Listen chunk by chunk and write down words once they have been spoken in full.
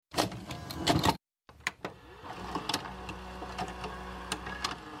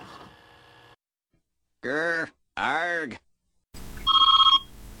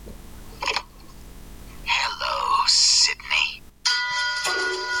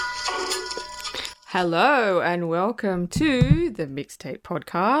Hello and welcome to the Mixtape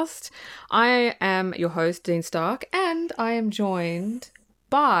Podcast. I am your host, Dean Stark, and I am joined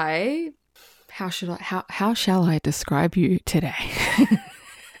by how shall I describe you today?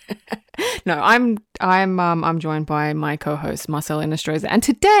 No, I'm joined by my co-host Marcela Nostroza, and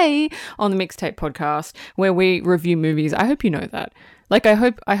today on the Mixtape Podcast, where we review movies, I hope you know that. Like, I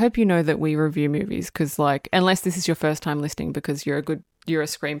hope you know that we review movies, because like, unless this is your first time listening, because you're a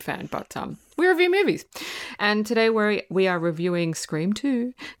Scream fan, but we review movies. And today we are reviewing Scream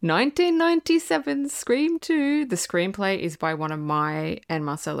 2, 1997's Scream 2. The screenplay is by one of my and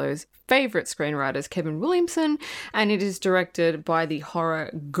Marcelo's favorite screenwriters, Kevin Williamson, and it is directed by the horror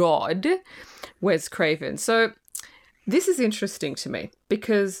god, Wes Craven. So this is interesting to me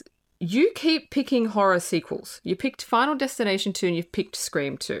because you keep picking horror sequels. You picked Final Destination 2 and you've picked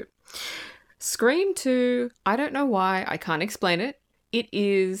Scream 2. Scream 2, I don't know why, I can't explain it. It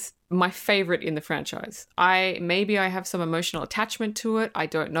is my favorite in the franchise. Maybe I have some emotional attachment to it. I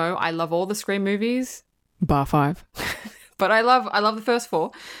don't know. I love all the Scream movies, bar 5. But I love the first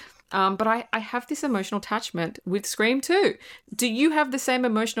 4. But I have this emotional attachment with Scream 2. Do you have the same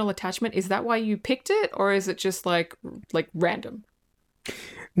emotional attachment? Is that why you picked it? Or is it just like random?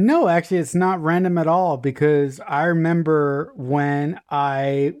 No, actually, it's not random at all, because I remember when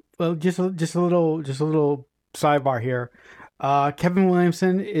just a little sidebar here. Kevin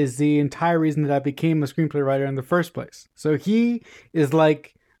Williamson is the entire reason that I became a screenplay writer in the first place. So he is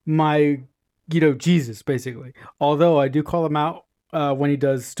like my, Jesus, basically. Although I do call him out when he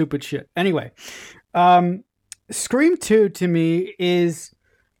does stupid shit. Anyway, Scream 2 to me is,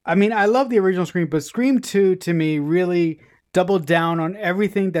 I love the original Scream, but Scream 2 to me really doubled down on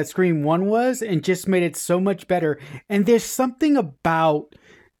everything that Scream 1 was and just made it so much better. And there's something about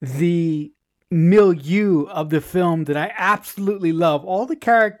the milieu of the film that I absolutely love. All the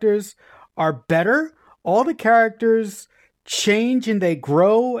characters are better. All the characters change and they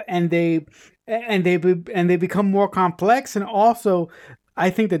grow and they become more complex. And also, I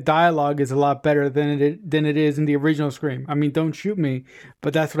think the dialogue is a lot better than it is in the original Scream. Don't shoot me,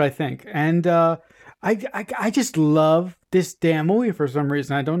 but that's what I think. And I just love this damn movie for some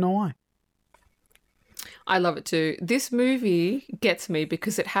reason. I don't know why. I love it too. This movie gets me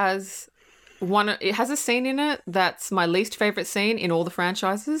because it has a scene in it that's my least favorite scene in all the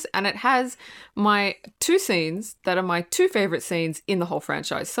franchises, and it has my 2 scenes that are my 2 favorite scenes in the whole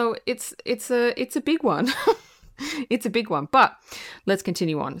franchise. So it's a big one. It's a big one. But let's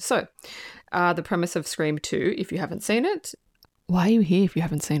continue on. So the premise of Scream 2, if you haven't seen it, why are you here if you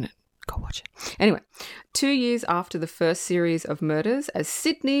haven't seen it? Go watch it. Anyway, 2 years after the first series of murders, as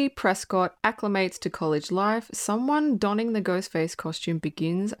Sidney Prescott acclimates to college life, someone donning the Ghostface costume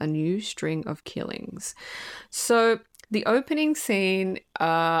begins a new string of killings. So the opening scene,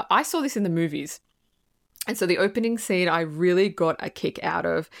 I saw this in the movies. And so the opening scene I really got a kick out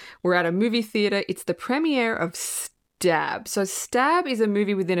of. We're at a movie theater. It's the premiere of Stab. So Stab is a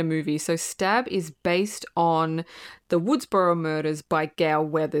movie within a movie. So Stab is based on the Woodsboro murders by Gail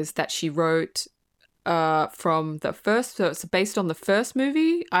Weathers that she wrote from the first. So it's based on the first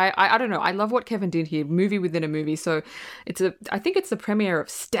movie. I don't know. I love what Kevin did here. Movie within a movie. So I think it's the premiere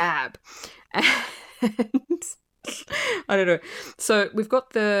of Stab. And I don't know. So we've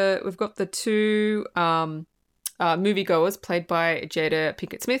got the 2 moviegoers played by Jada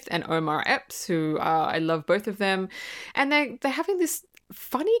Pinkett Smith and Omar Epps, who I love both of them, and they're having this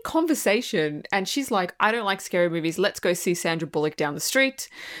funny conversation, and she's like, I don't like scary movies, let's go see Sandra Bullock down the street.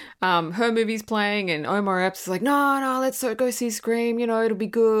 Her movie's playing, and Omar Epps is like, no, let's go see Scream, it'll be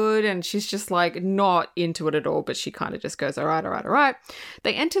good. And she's just like not into it at all, but she kind of just goes, all right.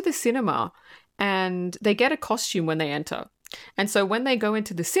 They enter the cinema and they get a costume when they enter. And so when they go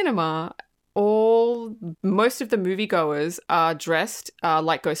into the cinema, most of the moviegoers are dressed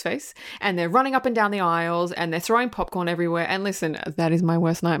like Ghostface, and they're running up and down the aisles, and they're throwing popcorn everywhere. And listen, that is my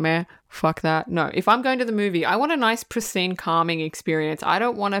worst nightmare. Fuck that. No, if I'm going to the movie, I want a nice, pristine, calming experience. I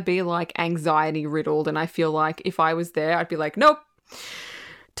don't want to be like anxiety riddled. And I feel like if I was there, I'd be like, nope.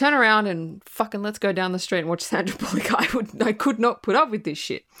 Turn around and fucking let's go down the street and watch Sandra Bullock. I could not put up with this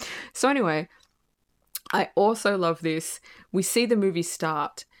shit. So anyway, I also love this. We see the movie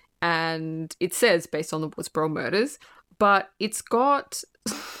start, and it says based on the Woodsboro murders, but it's got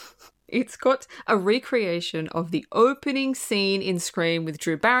a recreation of the opening scene in Scream with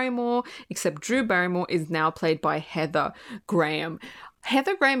Drew Barrymore, except Drew Barrymore is now played by Heather Graham.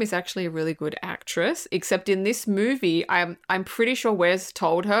 Heather Graham is actually a really good actress, except in this movie, I'm pretty sure Wes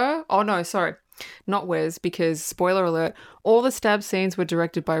told her, oh no, sorry, not Wes, because spoiler alert, all the stab scenes were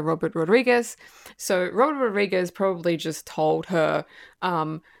directed by Robert Rodriguez. So Robert Rodriguez probably just told her,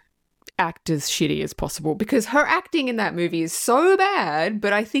 act as shitty as possible, because her acting in that movie is so bad,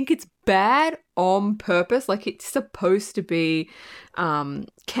 but I think it's bad on purpose. Like, it's supposed to be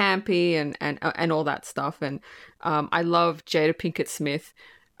campy and all that stuff. And I love Jada Pinkett Smith.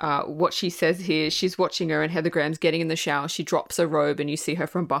 What she says here, she's watching her and Heather Graham's getting in the shower. She drops her robe and you see her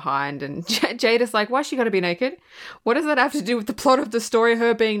from behind. And Jada's like, why's she got to be naked? What does that have to do with the plot of the story,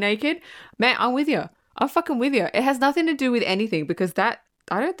 her being naked? Man, I'm with you. I'm fucking with you. It has nothing to do with anything, because I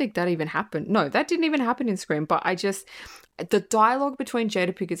don't think that even happened. No, that didn't even happen in Scream. But the dialogue between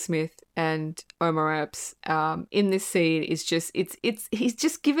Jada Pinkett Smith and Omar Epps in this scene is just, he's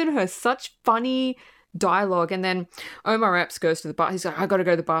just given her such funny dialogue. And then Omar Epps goes to the bar. He's like, I gotta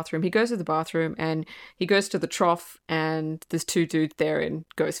go to the bathroom. He goes to the bathroom and he goes to the trough, and there's two dudes there in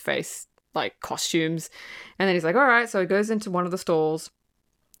Ghostface like costumes. And then he's like, all right. So he goes into one of the stalls.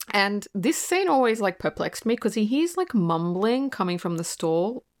 And this scene always like perplexed me, because he hears like mumbling coming from the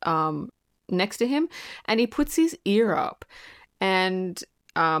stall next to him, and he puts his ear up, and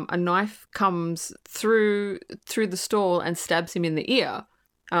a knife comes through the stall and stabs him in the ear.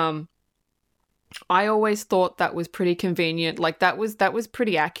 I always thought that was pretty convenient. Like, that was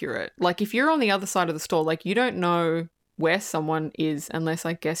pretty accurate. Like, if you're on the other side of the stall, like, you don't know where someone is unless,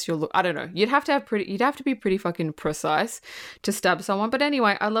 I guess, I don't know. You'd have to be pretty fucking precise to stab someone. But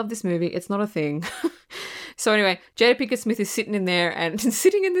anyway, I love this movie. It's not a thing. So anyway, Jada Pinkett Smith is sitting in there and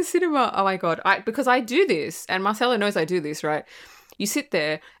sitting in the cinema. Oh my God. Because I do this, and Marcella knows I do this, right? You sit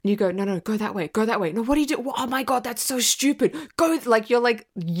there and you go, no, go that way. No, what do you do? Oh my God, that's so stupid. Go, like, you're like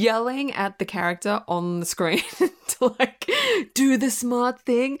yelling at the character on the screen to like do the smart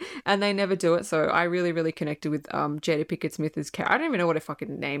thing, and they never do it. So I really, really connected with Jada Pinkett Smith's character. I don't even know what her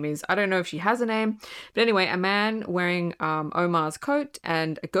fucking name is. I don't know if she has a name. But anyway, a man wearing Omar's coat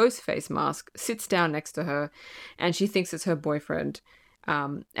and a ghost face mask sits down next to her, and she thinks it's her boyfriend.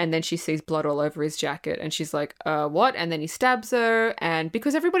 And then she sees blood all over his jacket, and she's like, what? And then he stabs her, and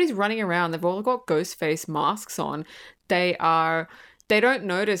because everybody's running around, they've all got ghost face masks on, they don't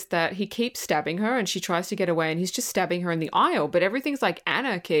notice that he keeps stabbing her, and she tries to get away, and he's just stabbing her in the aisle, but everything's like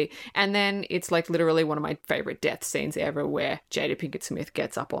anarchy. And then it's like literally one of my favorite death scenes ever, where Jada Pinkett Smith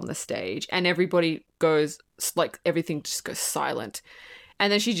gets up on the stage and everybody goes, like, everything just goes silent,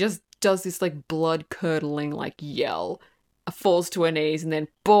 and then she just does this like blood curdling like yell, falls to her knees, and then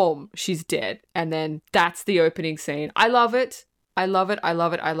boom, she's dead. And then that's the opening scene. I love it.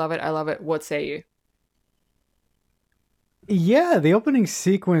 What say you? Yeah, the opening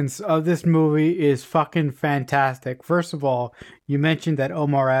sequence of this movie is fucking fantastic. First of all, you mentioned that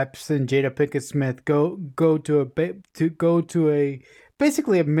Omar Epps and Jada Pinkett Smith go to a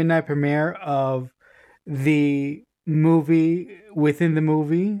basically a midnight premiere of the movie within the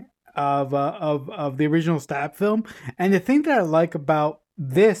movie of the original Stab film. And the thing that I like about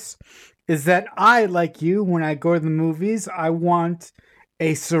this is that I, like you, when I go to the movies, I want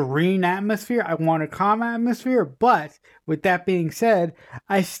a serene atmosphere. I want a calm atmosphere. But with that being said,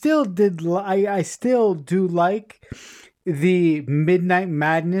 I still do like the Midnight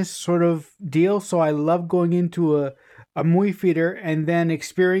Madness sort of deal. So I love going into a movie theater and then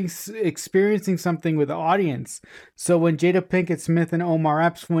experiencing something with the audience. So when Jada Pinkett Smith and Omar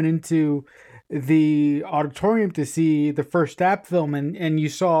Epps went into the auditorium to see the first Stab film, and you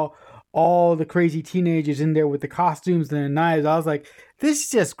saw all the crazy teenagers in there with the costumes and the knives, I was like, this is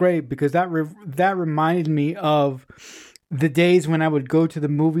just great, because that reminded me of the days when I would go to the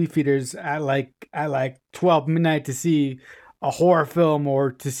movie theaters at like 12 midnight to see a horror film,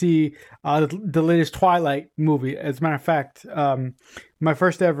 or to see the latest Twilight movie. As a matter of fact, my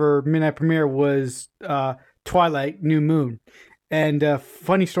first ever midnight premiere was Twilight New Moon. And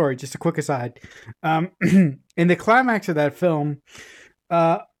funny story, just a quick aside. In the climax of that film,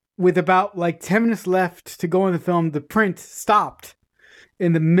 with about like 10 minutes left to go in the film, the print stopped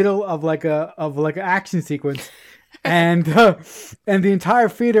in the middle of like an action sequence. And the entire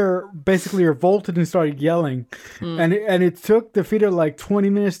theater basically revolted and started yelling, and it took the theater like 20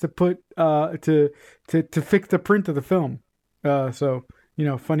 minutes to put to fix the print of the film. So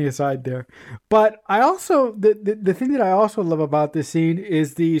funny aside there. But I also the thing that I also love about this scene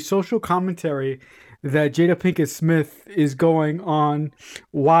is the social commentary that Jada Pinkett Smith is going on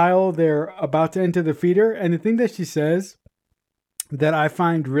while they're about to enter the theater, and the thing that she says that I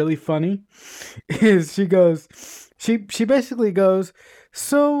find really funny is she basically goes,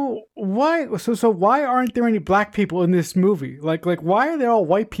 so why aren't there any black people in this movie? Like why are they all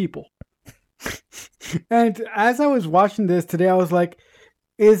white people? And as I was watching this today, I was like,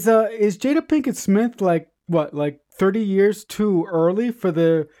 is Jada Pinkett Smith like 30 years too early for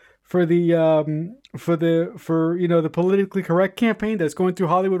the the politically correct campaign that's going through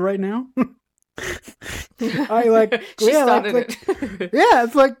Hollywood right now. I like She yeah started like it. yeah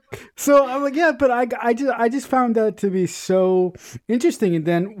it's like so I'm like yeah but I just found that to be so interesting. And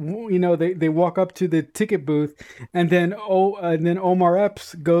then they walk up to the ticket booth, and then Omar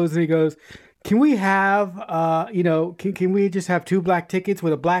Epps goes and he goes, can we have can we just have two black tickets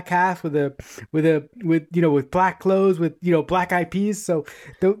with a black cast with black clothes with black eyed peas. So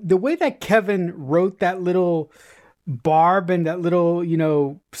the way that Kevin wrote that little barb and that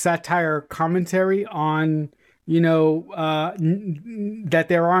little satire commentary on that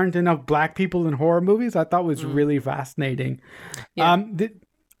there aren't enough black people in horror movies, I thought was really fascinating. Yeah.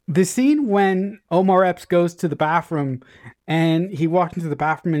 The scene when Omar Epps goes to the bathroom, and he walks into the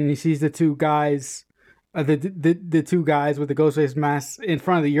bathroom and he sees the two guys, the two guys with the Ghostface masks in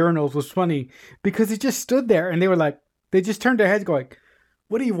front of the urinals, was funny because he just stood there and they just turned their heads going,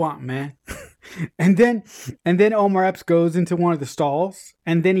 what do you want, man? and then Omar Epps goes into one of the stalls,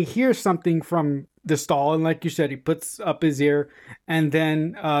 and then he hears something from the stall, and like you said, he puts up his ear, and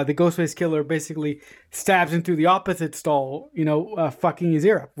then the Ghostface killer basically stabs him through the opposite stall, fucking his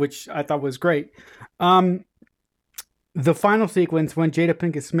ear up, which I thought was great. The final sequence when Jada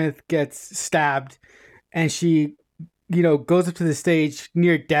Pinkett Smith gets stabbed, and she goes up to the stage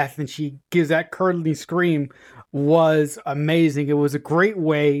near death, and she gives that curdling scream, was amazing. It was a great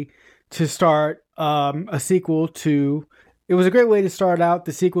way to start a sequel to. It was a great way to start out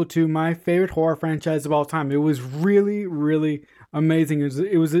the sequel to my favorite horror franchise of all time. It was really, really amazing.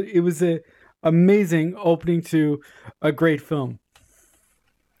 It was a amazing opening to a great film.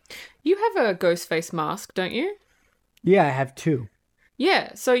 You have a Ghostface mask, don't you? Yeah, I have two.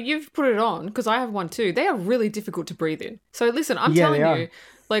 Yeah, so you've put it on, because I have one too. They are really difficult to breathe in. So listen, I'm Yeah, telling they you, are.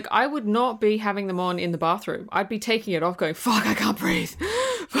 like, I would not be having them on in the bathroom. I'd be taking it off going, fuck, I can't breathe.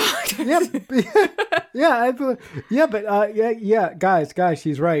 Fuck. Yeah, guys,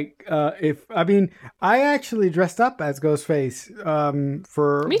 she's right. I actually dressed up as Ghostface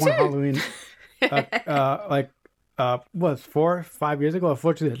for Me one too. Halloween, was 4 5 years ago.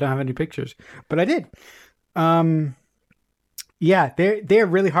 Unfortunately, I don't have any pictures, but I did. Yeah, they're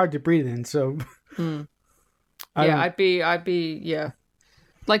really hard to breathe in. So, I Yeah, don't. I'd be, yeah.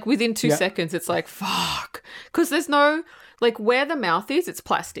 Like within two Yeah, seconds, it's like, fuck. Because there's no, like where the mouth is, it's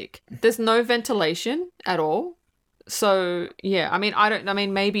plastic. There's no ventilation at all. So, yeah, I mean,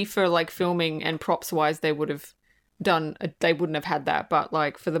 maybe for like filming and props wise, they wouldn't have had that. But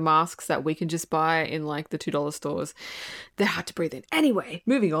like for the masks that we can just buy in like the $2 stores, they're hard to breathe in. Anyway,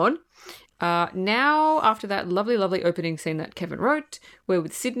 moving on. Now, after that lovely, lovely opening scene that Kevin wrote, we're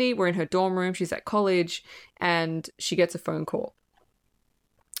with Sydney. We're in her dorm room. She's at college, and she gets a phone call.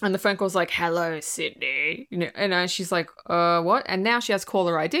 And the phone call's like, hello, Sydney. And she's like, what? And now she has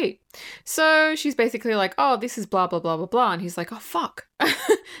caller ID. So she's basically like, oh, this is blah, blah, blah, blah, blah. And he's like, oh, fuck.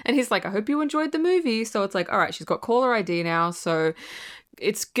 And he's like, I hope you enjoyed the movie. So it's like, all right, she's got caller ID now. So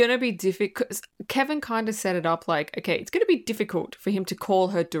it's going to be difficult. Kevin kind of set it up like, okay, it's going to be difficult for him to call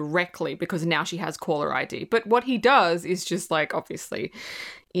her directly because now she has caller ID. But what he does is just like, obviously,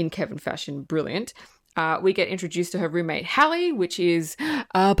 in Kevin fashion, brilliant. We get introduced to her roommate, Hallie, which is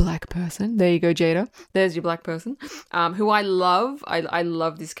a black person. There you go, Jada. There's your black person, who I love. I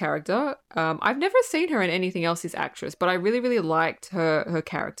love this character. I've never seen her in anything else as actress, but I really, really liked her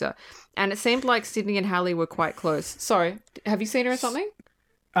character. And it seemed like Sydney and Hallie were quite close. Sorry, have you seen her in something?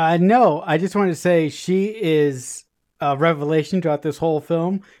 No, I just wanted to say she is a revelation throughout this whole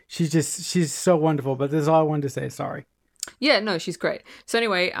film. She's so wonderful. But this is all I wanted to say. Sorry. Yeah, no, she's great. So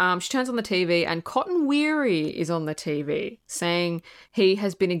anyway, she turns on the TV and Cotton Weary is on the TV saying he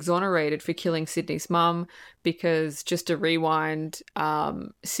has been exonerated for killing Sydney's mum because, just to rewind,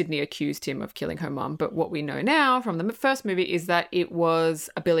 Sydney accused him of killing her mum. But what we know now from the first movie is that it was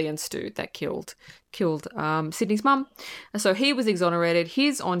a Billy and Stu that killed Sydney's mum. So he was exonerated.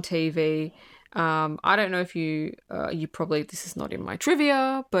 He's on TV. I don't know if you probably, this is not in my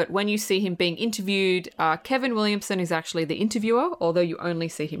trivia, but when you see him being interviewed, Kevin Williamson is actually the interviewer, although you only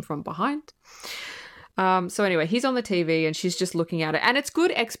see him from behind. So anyway, he's on the TV and she's just looking at it, and it's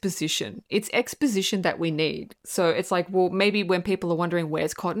good exposition. It's exposition that we need. So it's like, well, maybe when people are wondering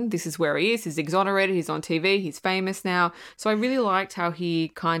where's Cotton, this is where he is. He's exonerated. He's on TV. He's famous now. So I really liked how he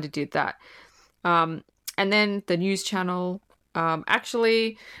kind of did that. And then the news channel.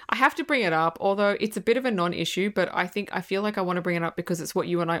 Actually, I have to bring it up, although it's a bit of a non-issue, but I feel like I want to bring it up because it's what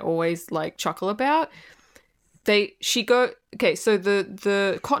you and I always like chuckle about. Okay, so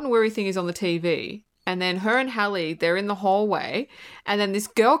the Cotton Weary thing is on the TV, and then her and Hallie, they're in the hallway, and then this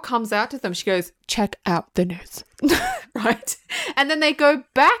girl comes out to them. She goes, check out the news. right? And then they go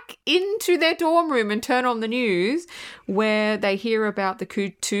back into their dorm room and turn on the news where they hear about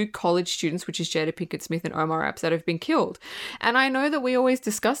the two college students, which is Jada Pinkett Smith and Omar Epps, that have been killed. And I know that we always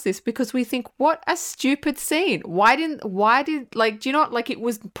discuss this because we think, what a stupid scene. Why did, like, do you know, like, it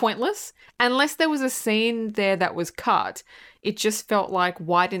was pointless? Unless there was a scene there that was cut, it just felt like,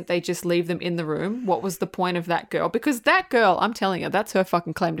 why didn't they just leave them in the room? What was the point of that girl? Because that girl, I'm telling you, that's her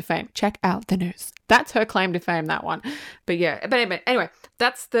fucking claim to fame. Check out the news. That's her claim to fame, that one. But yeah, but anyway,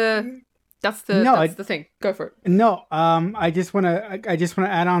 that's the thing. Go for it. No, I just want to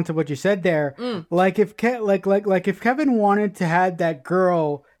add on to what you said there. Like if if Kevin wanted to have that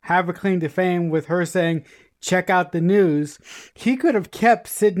girl have a claim to fame with her saying, check out the news, he could have kept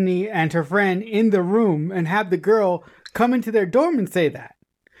Sidney and her friend in the room and have the girl come into their dorm and say that.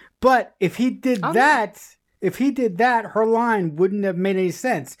 But if he did that, her line wouldn't have made any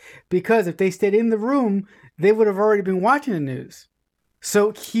sense, because if they stayed in the room, they would have already been watching the news.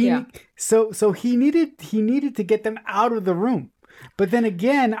 So he needed to get them out of the room. But then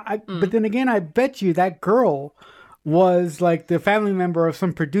again, I bet you that girl was like the family member of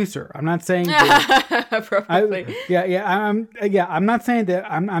some producer. I'm not saying probably. I'm not saying that.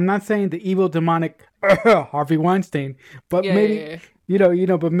 I'm not saying the evil demonic Harvey Weinstein, but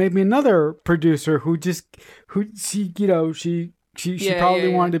but maybe another producer who she probably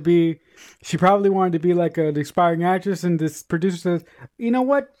wanted to be. She probably wanted to be like an aspiring actress, and this producer says, "You know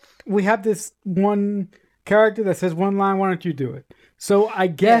what? We have this one character that says one line. Why don't you do it?" So I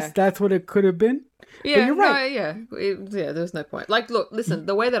guess that's what it could have been. Yeah, but you're right. There's no point. Like, look, listen,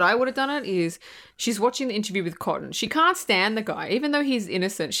 the way that I would have done it is she's watching the interview with Cotton. She can't stand the guy, even though he's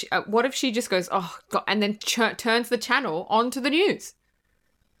innocent. What if she just goes, oh, God, and then turns the channel onto the news?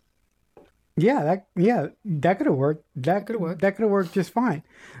 Yeah, that could have worked. That could have worked just fine.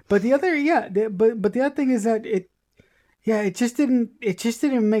 But the other, but the other thing is that it just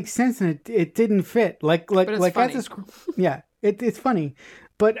didn't make sense, and it didn't fit. Like funny. It's funny.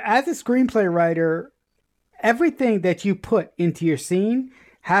 But as a screenplay writer, everything that you put into your scene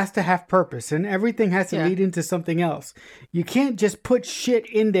has to have purpose, and everything has to lead into something else. You can't just put shit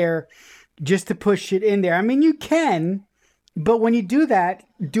in there just to put shit in there. I mean, you can, but when you do that,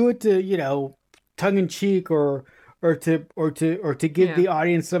 do it to, tongue in cheek or to give the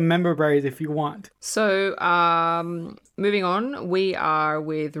audience some member berries if you want. So, moving on, we are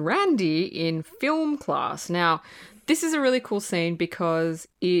with Randy in film class. Now, this is a really cool scene because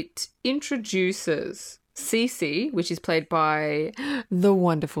it introduces Cece, which is played by the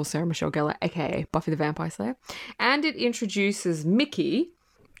wonderful Sarah Michelle Gellar, aka Buffy the Vampire Slayer, and it introduces Mickey,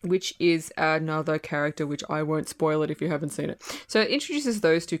 which is another character, which I won't spoil it if you haven't seen it. So it introduces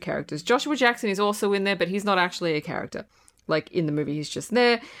those two characters. Joshua Jackson is also in there, but he's not actually a character. Like, in the movie, he's just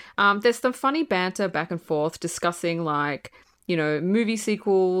there. There's some funny banter back and forth discussing, like, movie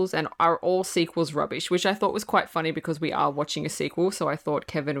sequels, and are all sequels rubbish, which I thought was quite funny because we are watching a sequel. So I thought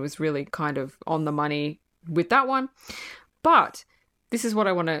Kevin was really kind of on the money with that one. But this is what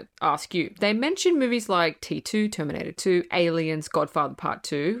I want to ask you. They mention movies like T2, Terminator 2, Aliens, Godfather Part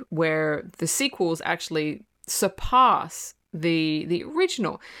 2, where the sequels actually surpass the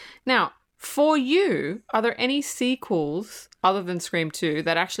original. Now, for you, are there any sequels other than Scream 2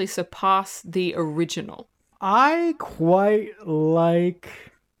 that actually surpass the original? I quite like...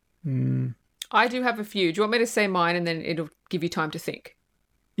 I do have a few. Do you want me to say mine and then it'll give you time to think?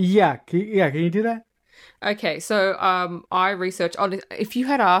 Yeah. Can you do that? Okay, so I researched... If you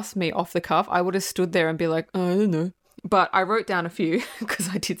had asked me off the cuff, I would have stood there and be like, oh, I don't know. But I wrote down a few because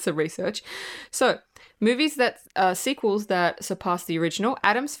I did some research. So, movies sequels that surpass the original.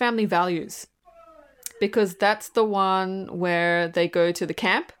 Addams Family Values. Because that's the one where they go to the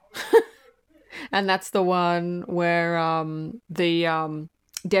camp. And that's the one where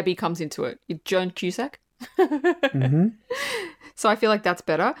Debbie comes into it. Joan Cusack. Mm-hmm. So I feel like that's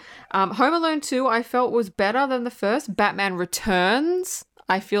better. Home Alone 2 I felt was better than the first. Batman Returns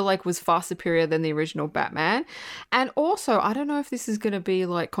I feel like was far superior than the original Batman. And also, I don't know if this is going to be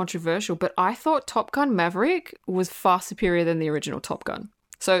like controversial, but I thought Top Gun Maverick was far superior than the original Top Gun.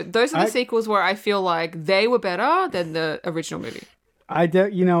 So those are the sequels where I feel like they were better than the original movie. I'm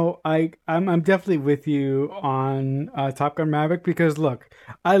definitely with you on Top Gun Maverick because, look,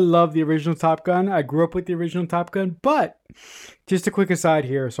 I love the original Top Gun. I grew up with the original Top Gun. But just a quick aside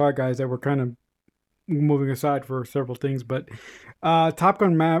here. Sorry, guys, that we're kind of moving aside for several things. But Top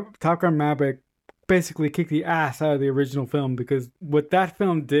Gun Maverick basically kicked the ass out of the original film because what that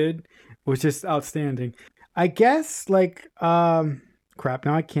film did was just outstanding. I guess, crap,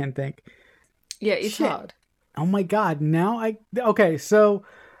 now I can't think. Yeah, it's hard. Oh my God. So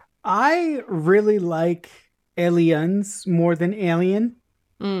I really like aliens more than Alien.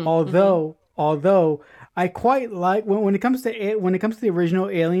 Mm-hmm. Although I quite like when it comes to the original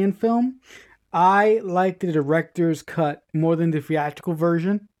Alien film, I like the director's cut more than the theatrical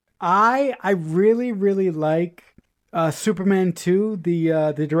version. I really like Superman 2,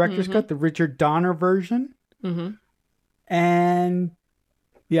 the director's Mm-hmm. cut, the Richard Donner version. Mm-hmm. And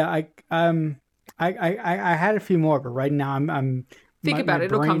yeah, I had a few more, but right now I'm Think my about it.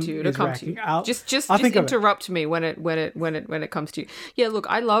 It'll come to brain you. It'll is come to you. racking. I'll Just, just, I'll just think of it. interrupt me when it comes to you. Yeah, look,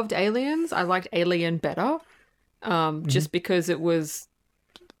 I loved Aliens. I liked Alien better, Hmm. just because it was,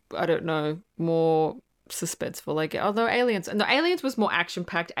 I don't know, more suspenseful. Like, although Aliens, and the Aliens was more action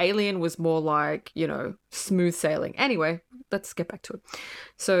packed. Alien was more like, smooth sailing. Anyway, let's get back to it.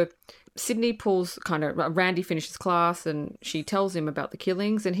 So Sydney pulls kind of Randy finishes class and she tells him about the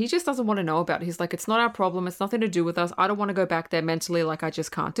killings and he just doesn't want to know about it. He's like, it's not our problem. It's nothing to do with us. I don't want to go back there mentally. Like, I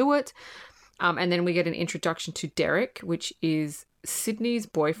just can't do it. And then we get an introduction to Derek, which is Sydney's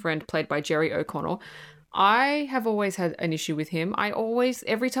boyfriend, played by Jerry O'Connell. I have always had an issue with him.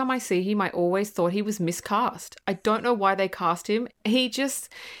 Every time I see him, I always thought he was miscast. I don't know why they cast him.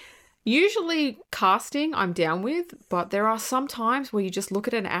 Usually casting I'm down with, but there are some times where you just look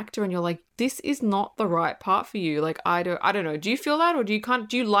at an actor and you're like, this is not the right part for you. Like, I don't know. Do you feel that, or do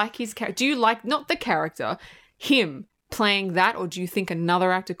you like his character? Do you like, not the character, him playing that, or do you think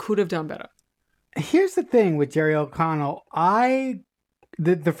another actor could have done better? Here's the thing with Jerry O'Connell.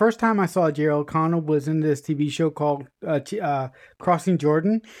 The first time I saw Jerry O'Connell was in this TV show called Crossing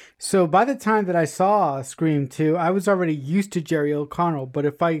Jordan. So by the time that I saw Scream 2, I was already used to Jerry O'Connell. But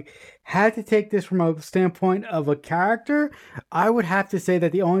if I had to take this from a standpoint of a character, I would have to say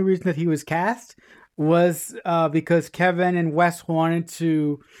that the only reason that he was cast was because Kevin and Wes wanted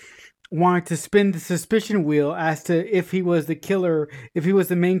to spin the suspicion wheel as to if he was the killer, if he was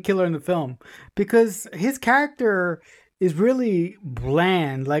the main killer in the film, because his character is really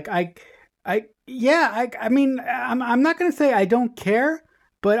bland. Like I mean, I'm not gonna say I don't care,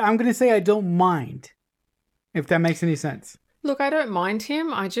 but I'm gonna say I don't mind, if that makes any sense. Look, I don't mind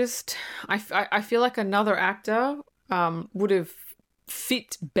him. I feel like another actor would have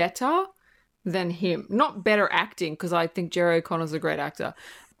fit better than him. Not better acting, because I think Jerry O'Connor's a great actor.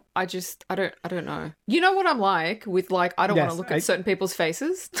 I don't know. You know what I'm like with, like, I don't want to Yes, look at certain people's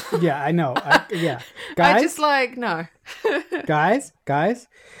faces. yeah, I know. Yeah, I just, guys, like, no. guys.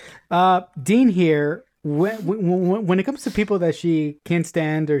 Dean here. When it comes to people that she can't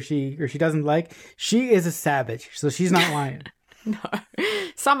stand or she doesn't like, she is a savage. So she's not lying. No.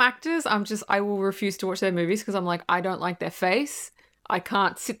 Some actors, I will refuse to watch their movies because I'm like, I don't like their face. I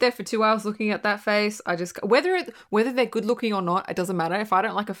can't sit there for 2 hours looking at that face. Whether they're good looking or not, it doesn't matter. If I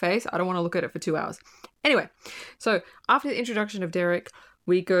don't like a face, I don't want to look at it for 2 hours. Anyway, so after the introduction of Derek,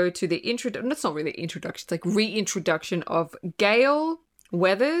 we go to the That's not really introduction. It's like reintroduction of Gail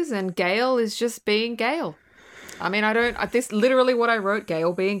Weathers, and Gail is just being Gail. I mean, this literally what I wrote.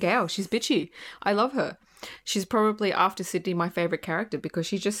 Gail being Gail. She's bitchy. I love her. She's probably, after Sidney, my favorite character because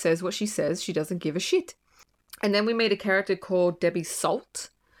she just says what she says. She doesn't give a shit. And then we meet a character called Debbie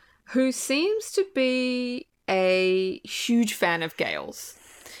Salt, who seems to be a huge fan of Gail's.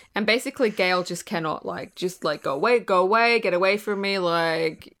 And basically Gail just cannot, like, go away, get away from me,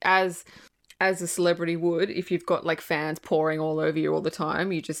 like, as a celebrity would. If you've got, like, fans pouring all over you all the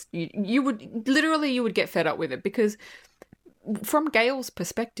time, you would get fed up with it, because from Gail's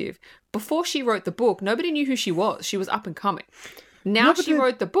perspective, before she wrote the book, nobody knew who she was. She was up and coming. Now No, but she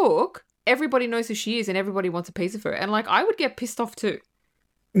wrote the book, everybody knows who she is and everybody wants a piece of her. And, like, I would get pissed off too.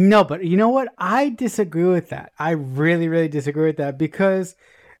 no, but you know what? I disagree with that. I really, really disagree with that because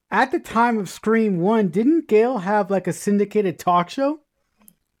at the time of Scream 1, didn't Gail have like a syndicated talk show?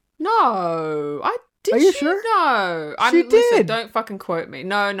 No, Are did you she? sure? No, She listen. did. Don't fucking quote me.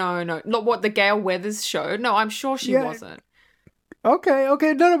 No, no, no. Not what, the Gail Weathers show. No, I'm sure she Yeah. wasn't. Okay.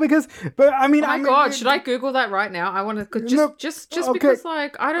 No, because, but I mean, Oh my god, should I Google that right now? I want to No. just Okay. because,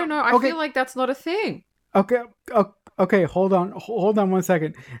 like, I don't know. I Okay. feel like that's not a thing. Okay. Okay. Hold on 1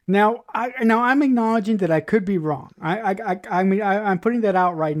 second. Now I'm acknowledging that I could be wrong. I mean, I'm putting that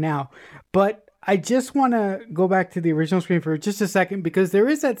out right now, but I just want to go back to the original Scream for just a second because there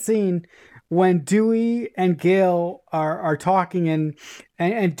is that scene when Dewey and Gail are talking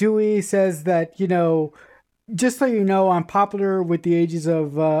and Dewey says that, just so you know, I'm popular with the ages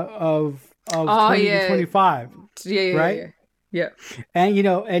of Oh 20 to yeah, 25, right? yeah. Yeah.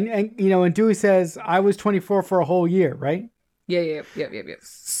 And Dewey says I was 24 for a whole year, right? Yeah.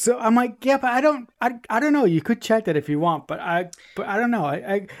 So I'm like, yeah, but I don't know. You could check that if you want, but I don't know.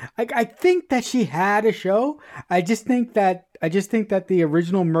 I think that she had a show. I just think that just think that the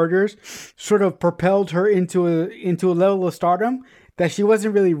original murders sort of propelled her into a level of stardom that she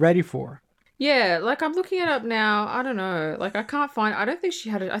wasn't really ready for. Yeah, like I'm looking it up now. I don't know. Like I can't find. I don't think she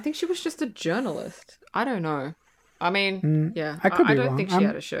had. I think she was just a journalist. I don't know. I mean, yeah, I could I be don't wrong. think she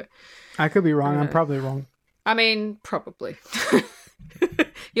had a show. I could be I wrong. don't I'm know. probably wrong. I mean, probably.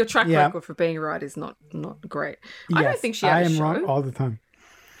 Your track Yeah. record for being right is not great. I don't Yes, think she had I a am show. wrong all the time.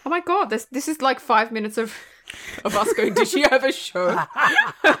 Oh my god, this is like 5 minutes of us going, did she have a show?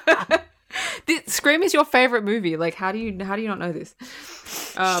 Scream is your favorite movie. Like, how do you not know this?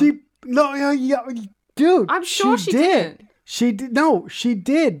 Dude. I'm sure she did. didn't. She did. No, she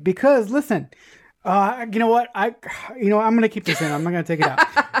did, because listen, you know what? I'm gonna keep this in. I'm not gonna take it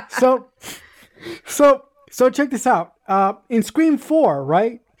out. So check this out. In Scream 4,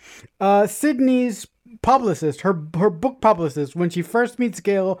 right? Sidney's publicist, her book publicist, when she first meets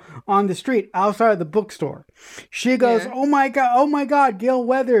Gail on the street outside of the bookstore, she goes, Yeah. oh my god, Gail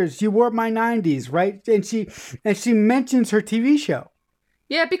Weathers, you were my 90s, right? And she mentions her TV show.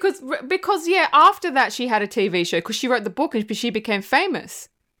 Yeah, because after that she had a TV show because she wrote the book and she became famous.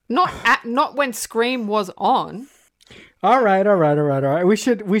 Not when Scream was on. All right. We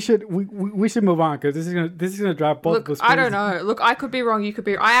should move on, because this is gonna drive both of us Look, crazy. I don't know. Look, I could be wrong. You could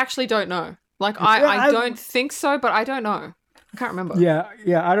be. I actually don't know. Like, I don't think so, but I don't know. I can't remember. Yeah,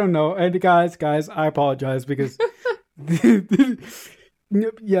 I don't know. And guys, I apologize, because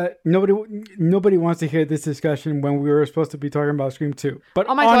nobody wants to hear this discussion when we were supposed to be talking about Scream 2. But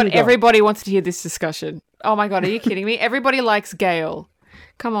Oh my god, everybody wants to hear this discussion. Oh my god, are you kidding me? Everybody likes Gail.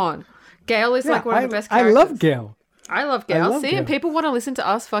 Come on. Gail is like one of the best characters. I love Gail. I love Gail. See, Gail. and people want to listen to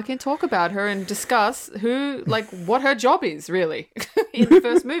us fucking talk about her and discuss what her job is, really, in the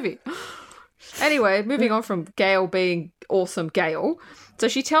first movie. Anyway, moving on from Gail being awesome Gail. So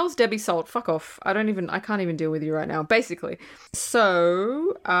she tells Debbie Salt, fuck off. I can't even deal with you right now, basically.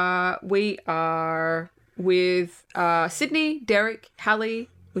 So we are with Sidney, Derek, Hallie,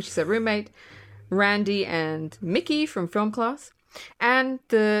 which is her roommate, Randy and Mickey from film class. And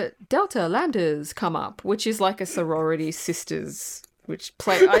the Delta Lambdas come up, which is like a sorority sisters, which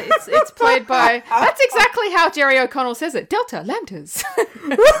it's played by... That's exactly how Jerry O'Connell says it. Delta Lambdas.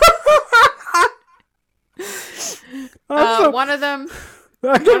 One of them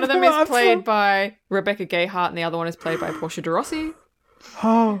is played by Rebecca Gayheart, and the other one is played by Portia de Rossi.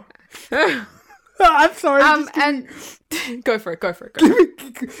 Oh. I'm sorry. And go for it.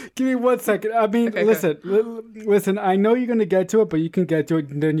 Give me 1 second. I mean, Okay, listen. I know you're gonna get to it, but you can get to it,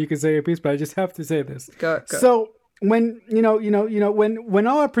 and then you can say your piece. But I just have to say this. Go. So when when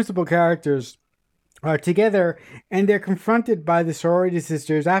all our principal characters are together and they're confronted by the sorority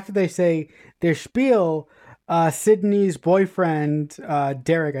sisters after they say their spiel, Sidney's boyfriend,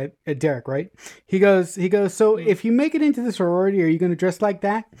 Derek, right? He goes, so if you make it into the sorority, are you going to dress like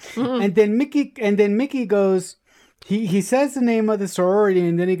that? Mm-hmm. And then Mickey goes, he says the name of the sorority,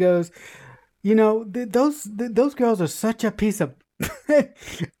 and then he goes, those girls are such a piece of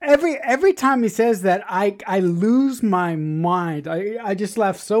every time he says that, I lose my mind. I just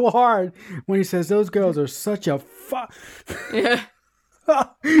laugh so hard when he says those girls are such a Yeah.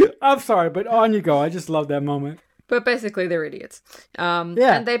 I'm sorry, but on you go. I just love that moment. But basically, they're idiots.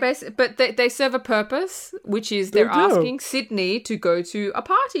 Yeah. And they serve a purpose, which is they're asking Sidney to go to a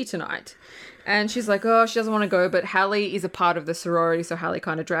party tonight. And she's like, oh, she doesn't want to go, but Hallie is a part of the sorority, so Hallie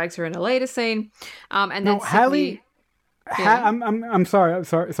kind of drags her in a later scene. And then Hallie... Yeah. I'm sorry.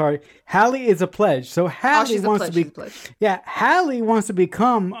 Hallie is a pledge. So Hallie wants to be. Yeah, Hallie wants to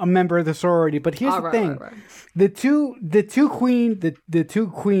become a member of the sorority. But here's the thing: right. the two queen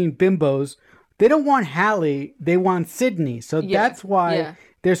bimbos, they don't want Hallie. They want Sidney. So that's why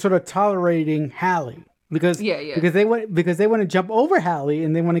they're sort of tolerating Hallie because they want to jump over Hallie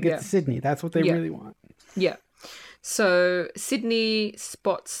and they want to get to Sidney. That's what they really want. Yeah. So Sidney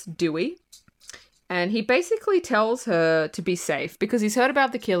spots Dewey. And he basically tells her to be safe because he's heard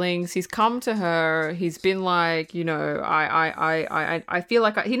about the killings. He's come to her. He's been like, I feel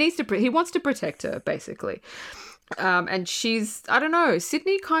like he wants to protect her, basically. And she's, I don't know,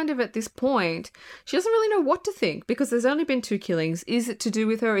 Sidney kind of at this point, she doesn't really know what to think because there's only been 2 killings. Is it to do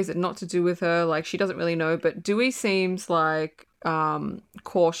with her? Is it not to do with her? Like, she doesn't really know. But Dewey seems like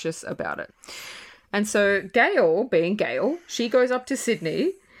cautious about it. And so Gail, being Gail, she goes up to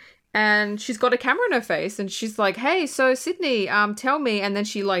Sidney. And she's got a camera in her face and she's like, hey, so Sidney, tell me. And then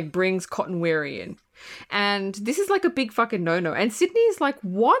she like brings Cotton Weary in. And this is like a big fucking no-no. And Sydney's like,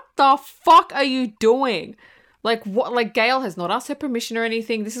 what the fuck are you doing? Like, what? Like, Gail has not asked her permission or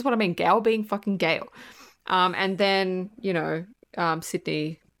anything. This is what I mean. Gail being fucking Gail. And then,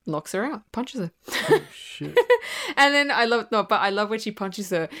 Sydney Knocks her out, punches her. Oh, shit. And then I love when she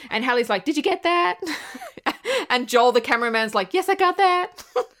punches her. And Hallie's like, "Did you get that?" And Joel, the cameraman's like, "Yes, I got that."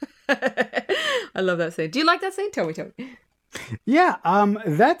 I love that scene. Do you like that scene? Tell me. Yeah,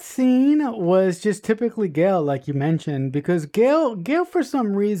 that scene was just typically Gail, like you mentioned, because Gail, for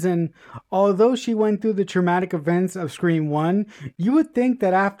some reason, although she went through the traumatic events of Scream 1, you would think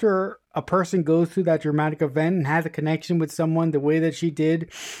that after a person goes through that dramatic event and has a connection with someone the way that she did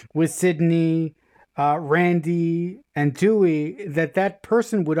with Sidney, Randy, and Dewey, that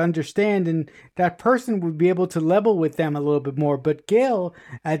person would understand and that person would be able to level with them a little bit more. But Gail,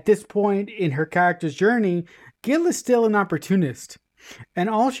 at this point in her character's journey, Gail is still an opportunist. And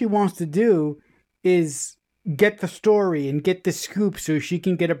all she wants to do is get the story and get the scoop so she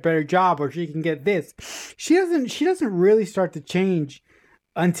can get a better job or she can get this. She doesn't really start to change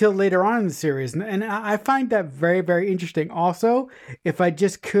until later on in the series. And I find that very, very interesting. Also, if I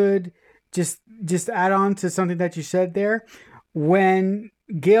just could just add on to something that you said there, when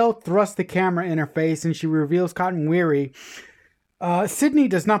Gail thrusts the camera in her face and she reveals Cotton Weary, Sidney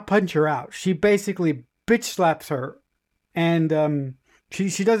does not punch her out. She basically bitch slaps her. And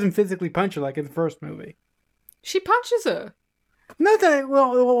she doesn't physically punch her like in the first movie. She punches her. No,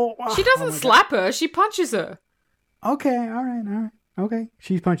 well, she doesn't slap her. She punches her. Okay, all right. Okay,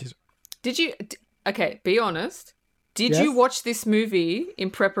 she punches her. Did you... Okay, be honest. Did you watch this movie in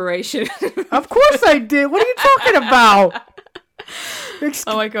preparation? Of course I did. What are you talking about?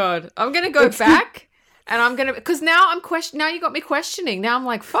 Oh my God. I'm going to go back and I'm going to... Because now now you got me questioning. Now I'm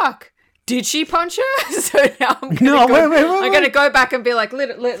like, fuck. Did she punch her? So now I'm going to go back and be like,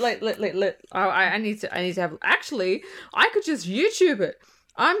 lit. I need to have... Actually, I could just YouTube it.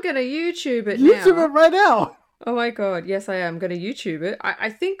 I'm going to YouTube it now. YouTube it right now. Oh my God. Yes, I am going to YouTube it. I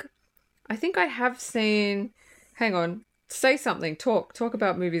think I have seen... Hang on. Say something. Talk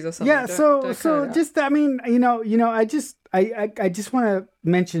about movies or something. Yeah. So just, I mean, I just want to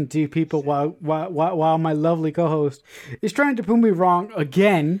mention to people while my lovely co-host is trying to prove me wrong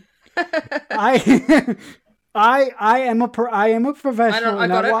again. I am a professional.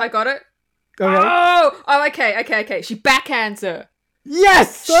 I got it. Okay. Oh, okay. She backhands her.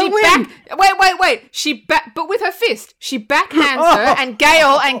 Yes. Wait. But with her fist. She backhands her, and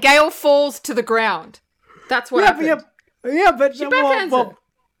Gail falls to the ground. That's what happened. Yeah, but she backhands her.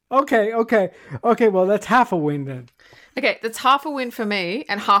 Okay. Well, that's half a win then. Okay, that's half a win for me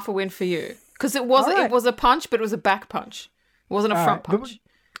and half a win for you because it was a punch, but it was a back punch. It wasn't a front punch.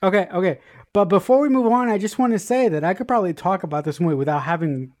 Okay. But before we move on, I just want to say that I could probably talk about this movie without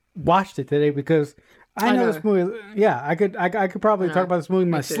having watched it today because I know this movie. Yeah, I could probably talk about this movie in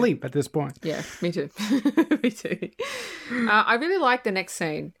my sleep at this point. Yeah, me too. Me too. I really like the next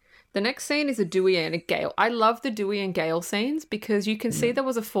scene. The next scene is a Dewey and a Gale. I love the Dewey and Gale scenes because you can see there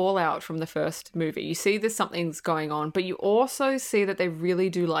was a fallout from the first movie. You see there's something's going on, but you also see that they really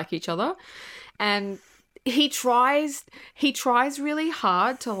do like each other. And he tries really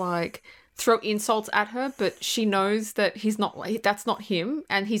hard to like throw insults at her, but she knows that that's not him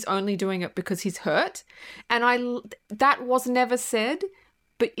and he's only doing it because he's hurt. And that was never said,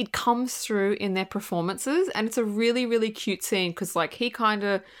 but it comes through in their performances, and it's a really, really cute scene because like he kind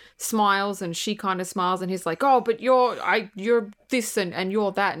of smiles and she kind of smiles, and he's like, "Oh, but you're this and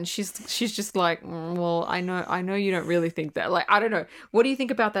you're that," and she's just like, "Well, I know you don't really think that." Like, I don't know. What do you think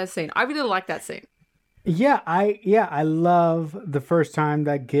about that scene? I really like that scene. Yeah, I love the first time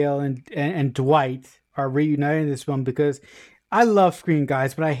that Gail and Dwight are reunited in this film because I love Scream,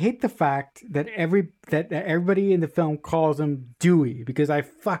 guys, but I hate the fact that everybody in the film calls him Dewey because I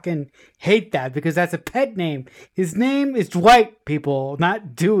fucking hate that because that's a pet name. His name is Dwight, people,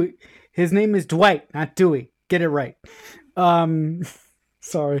 not Dewey. His name is Dwight, not Dewey. Get it right.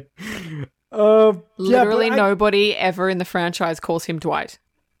 Sorry. Literally nobody ever in the franchise calls him Dwight.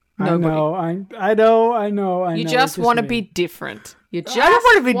 Nobody. I know. You just want to be different. I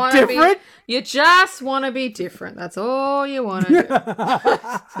don't want to be different. You just want to be different. That's all you want to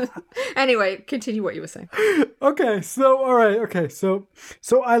do. Anyway, continue what you were saying. Okay, so all right. Okay, so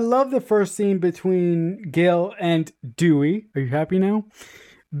I love the first scene between Gail and Dewey. Are you happy now?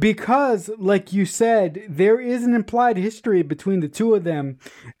 Because, like you said, there is an implied history between the two of them,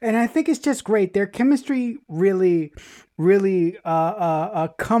 and I think it's just great. Their chemistry really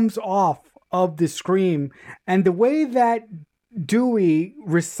comes off of the Scream, and the way that Dewey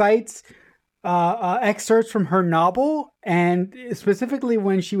recites excerpts from her novel, and specifically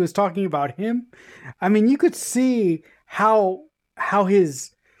when she was talking about him, I mean, you could see how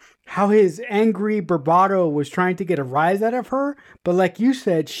his angry bravado was trying to get a rise out of her, but like you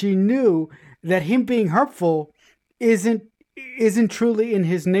said, she knew that him being hurtful isn't isn't truly in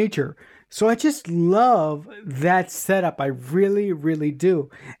his nature. So I just love that setup. I really, really do.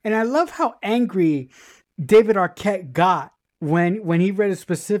 And I love how angry David Arquette got when he read a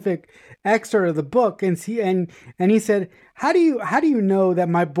specific excerpt of the book, and he said, how do you know that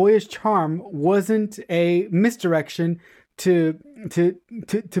my boyish charm wasn't a misdirection to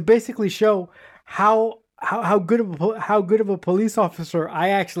to basically show how good of a police officer I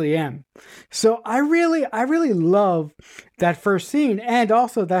actually am. So I really love that first scene, and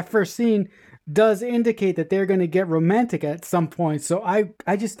also that first scene does indicate that they're going to get romantic at some point. So I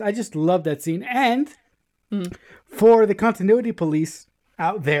just love that scene. And for the continuity police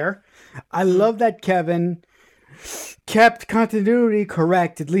out there, I love that Kevin kept continuity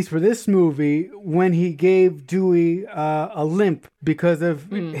correct, at least for this movie, when he gave Dewey a limp because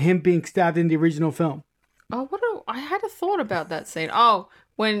of him being stabbed in the original film. Oh, I had a thought about that scene. Oh,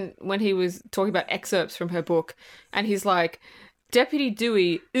 when he was talking about excerpts from her book, and he's like, Deputy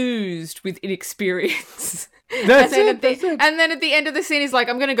Dewey oozed with inexperience. That's it. And then at the end of the scene, he's like,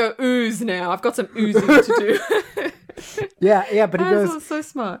 I'm going to go ooze now. I've got some oozing to do. Yeah, but he goes... so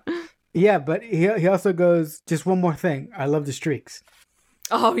smart. Yeah, but he also goes, just one more thing. I love the streaks.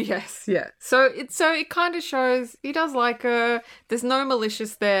 Oh, yes, yeah. So it kind of shows he does like her. There's no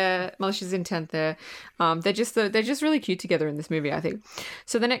malicious intent there. They're just really cute together in this movie, I think.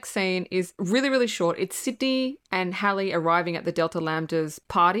 So the next scene is really, really short. It's Sidney and Hallie arriving at the Delta Lambda's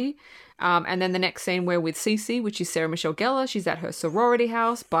party. And then the next scene, we're with Cece, which is Sarah Michelle Gellar. She's at her sorority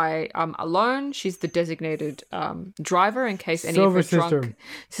house alone. She's the designated driver in case any of her drunk...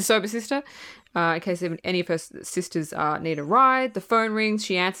 Sober sister. In case any of her sisters need a ride. The phone rings.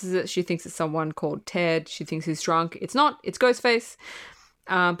 She answers it. She thinks it's someone called Ted. She thinks he's drunk. It's not. It's Ghostface.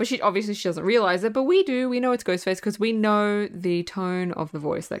 But she doesn't realize it. But we do. We know it's Ghostface because we know the tone of the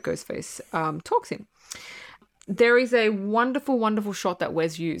voice that Ghostface talks in. There is a wonderful, wonderful shot that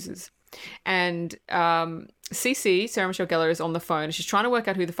Wes uses. And Cece, Sarah Michelle Gellar, is on the phone and she's trying to work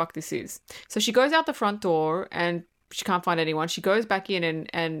out who the fuck this is. So she goes out the front door and she can't find anyone. She goes back in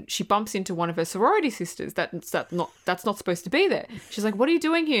and she bumps into one of her sorority sisters that's not supposed to be there. She's like, what are you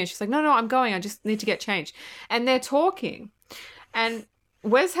doing here? She's like, no, I'm going. I just need to get changed. And they're talking. And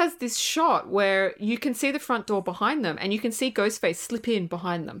Wes has this shot where you can see the front door behind them and you can see Ghostface slip in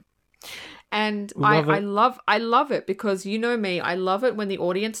behind them. And I love it because you know me, I love it when the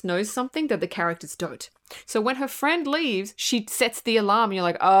audience knows something that the characters don't. So when her friend leaves, she sets the alarm and you're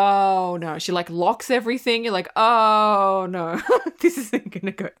like, oh no. She like locks everything. You're like, oh no, this isn't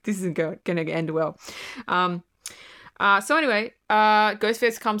gonna end well. So anyway,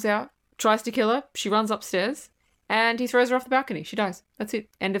 Ghostface comes out, tries to kill her. She runs upstairs and he throws her off the balcony. She dies. That's it.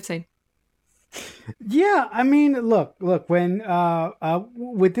 End of scene. Yeah, I mean, look, when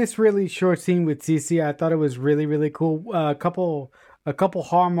with this really short scene with Cece, I thought it was really, really cool. A couple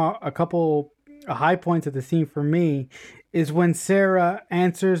high points of the scene for me is when Sarah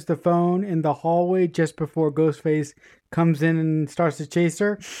answers the phone in the hallway just before Ghostface comes in and starts to chase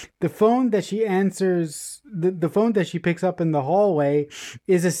her. The phone that she answers, the phone that she picks up in the hallway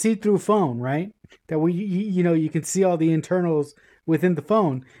is a see-through phone, right? That you can see all the internals within the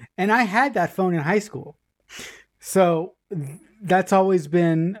phone. And I had that phone in high school. So that's always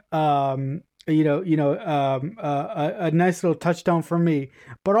been, a nice little touchstone for me.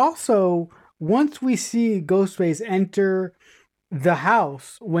 But also, once we see Ghostface enter the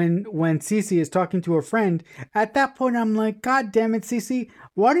house when Cece is talking to her friend, at that point, I'm like, God damn it, Cece,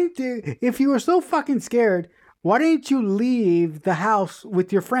 why didn't you, if you were so fucking scared, why didn't you leave the house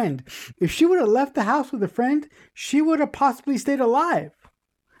with your friend? If she would have left the house with a friend, she would have possibly stayed alive.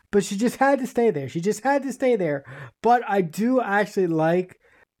 But she just had to stay there. But I do actually like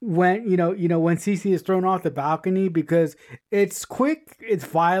when, when Cece is thrown off the balcony because it's quick, it's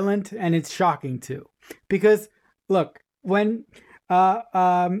violent, and it's shocking too. Because look, when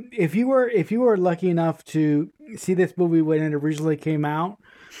if you were lucky enough to see this movie when it originally came out,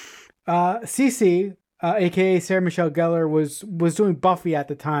 Cece, aka Sarah Michelle Gellar, was doing Buffy at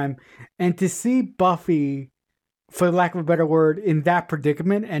the time, and to see Buffy, for lack of a better word, in that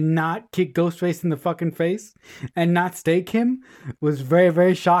predicament and not kick Ghostface in the fucking face and not stake him was very,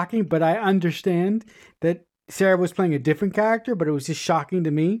 very shocking. But I understand that Sarah was playing a different character, but it was just shocking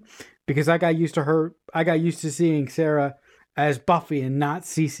to me because I got used to seeing Sarah as Buffy and not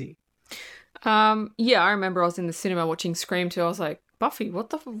Cece. Yeah, I remember I was in the cinema watching Scream 2. I was like, Buffy,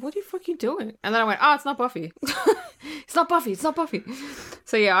 what are you fucking doing? And then I went, it's not Buffy. It's not Buffy.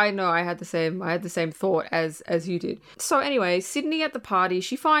 So yeah, I know I had the same thought as you did. So anyway, Sidney at the party,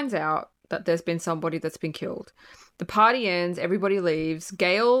 she finds out that there's been somebody that's been killed. The party ends, everybody leaves.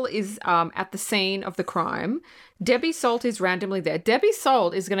 Gail is at the scene of the crime. Debbie Salt is randomly there. Debbie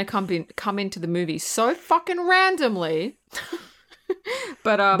Salt is going to come into the movie so fucking randomly.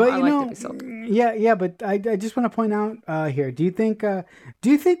 But I like Debbie Salt. Yeah, but I just want to point out here. Do you think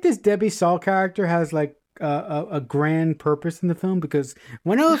this Debbie Salt character has like a grand purpose in the film? Because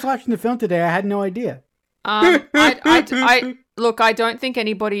when I was watching the film today, I had no idea. Look, I don't think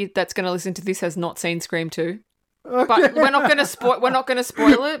anybody that's going to listen to this has not seen Scream 2. But we're not going to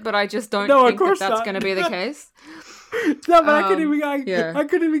spoil it, but I just don't think that's going to be the case. No, but I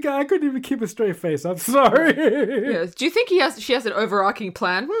couldn't even keep a straight face. I'm sorry. Yeah. Do you think she has an overarching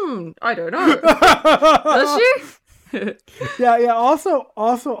plan? I don't know. Does she? Yeah. Also,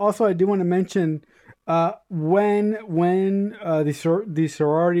 I do want to mention when the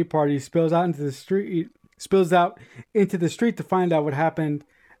sorority party spills out into the street to find out what happened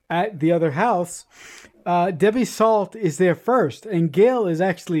at the other house. Debbie Salt is there first, and Gail is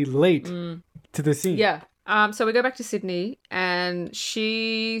actually late to the scene. Yeah. So we go back to Sidney, and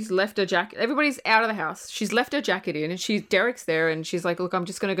she's left her jacket. Everybody's out of the house. She's left her jacket in, and Derek's there, and she's like, "Look, I'm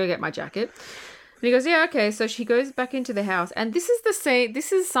just gonna go get my jacket." And he goes, "Yeah, okay." So she goes back into the house, and this is the scene.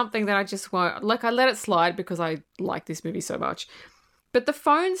 This is something that I just want. Like, I let it slide because I like this movie so much. But the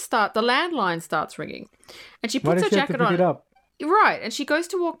landline starts ringing, and she puts her jacket on. It up? Right, and she goes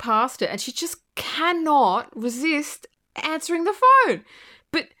to walk past it, and she just cannot resist answering the phone.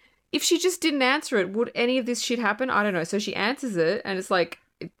 But if she just didn't answer it, would any of this shit happen? I don't know. So she answers it, and it's like,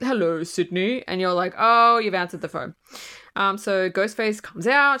 "Hello, Sidney," and you're like, "Oh, you've answered the phone." So Ghostface comes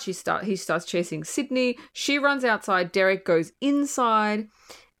out. He starts chasing Sidney. She runs outside. Derek goes inside,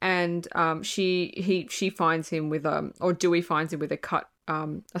 and she finds him with or Dewey finds him with a cut.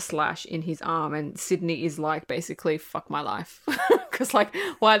 A slash in his arm, and Sidney is like, basically, fuck my life. Because, like,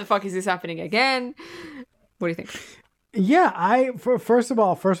 why the fuck is this happening again? What do you think? Yeah, first of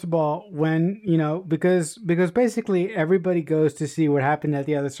all, when, because basically everybody goes to see what happened at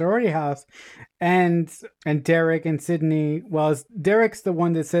the other sorority house, and Derek and Sidney, well, Derek's the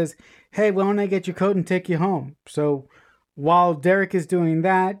one that says, "Hey, why don't I get your coat and take you home?" So while Derek is doing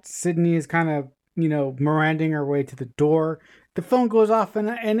that, Sidney is kind of, Miranding her way to the door. The phone goes off,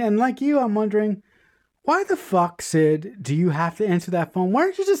 and like you, I'm wondering, why the fuck, Sid, do you have to answer that phone? Why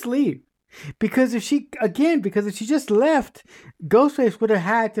don't you just leave? Because if she just left, Ghostface would have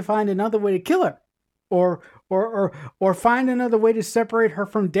had to find another way to kill her, or find another way to separate her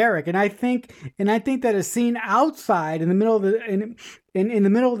from Derek. And I think that a scene outside in the middle of the in the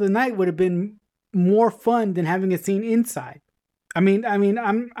middle of the night would have been more fun than having a scene inside. I'm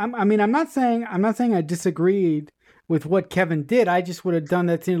not saying I disagreed with what Kevin did. I just would have done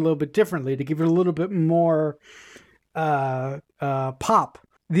that scene a little bit differently to give it a little bit more pop.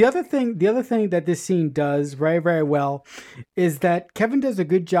 The other thing that this scene does very, very well is that Kevin does a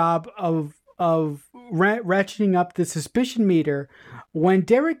good job of ratcheting up the suspicion meter. When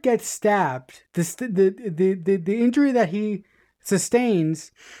Derek gets stabbed, the injury that he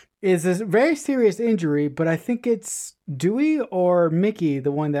sustains is a very serious injury, but I think it's Dewey or Mickey,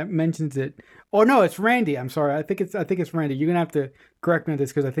 the one that mentions it. Oh no, it's Randy. I'm sorry. I think it's Randy. You're gonna have to correct me on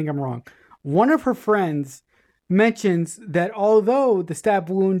this because I think I'm wrong. One of her friends mentions that although the stab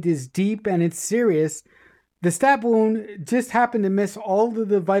wound is deep and it's serious, the stab wound just happened to miss all of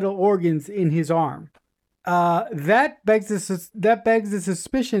the vital organs in his arm. That begs the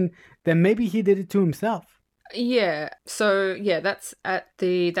suspicion that maybe he did it to himself. Yeah. So yeah, that's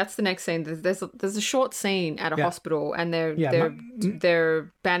the next scene. There's a short scene at a hospital, and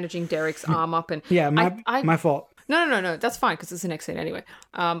they're bandaging Derek's arm up, and my fault. No, that's fine because it's the next scene anyway.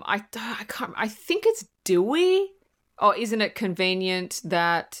 I think it's Dewey, or isn't it convenient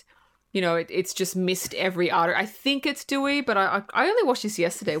that it's just missed every artery? I think it's Dewey, but I only watched this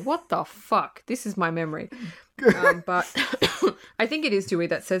yesterday. What the fuck? This is my memory. But I think it is Dewey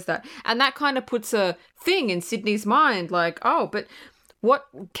that says that. And that kind of puts a thing in Sidney's mind, like, oh, but what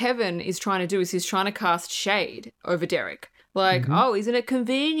Kevin is trying to do is he's trying to cast shade over Derek. Like, oh, isn't it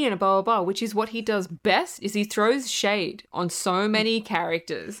convenient, blah, blah, blah, which is what he does best, is he throws shade on so many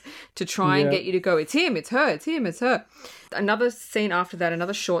characters to try and get you to go, it's him, it's her, it's him, it's her. Another scene after that,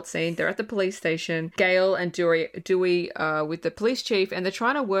 another short scene, they're at the police station, Gail and Dewey with the police chief, and they're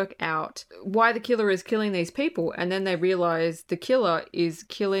trying to work out why the killer is killing these people, and then they realize the killer is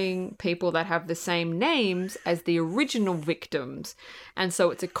killing people that have the same names as the original victims, and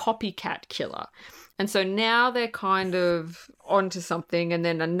so it's a copycat killer. And so now they're kind of onto something. And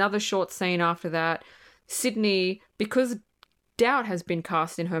then another short scene after that, Sidney, because doubt has been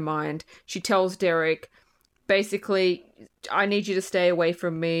cast in her mind, she tells Derek, basically, I need you to stay away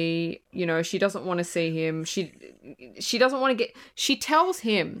from me. You know, she doesn't want to see him. She doesn't want to get... She tells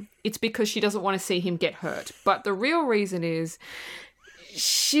him it's because she doesn't want to see him get hurt. But the real reason is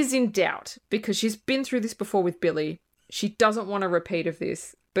she's in doubt because she's been through this before with Billy. She doesn't want a repeat of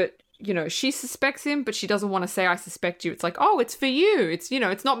this. But, you know, she suspects him, but she doesn't want to say, I suspect you. It's like, oh, it's for you. It's, you know,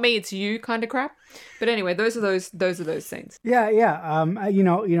 it's not me, it's you kind of crap. But anyway, those are those scenes. Yeah. You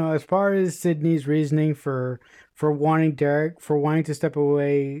know, as far as Sidney's reasoning for wanting to step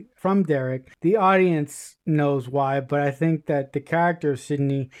away from Derek, the audience knows why, but I think that the character of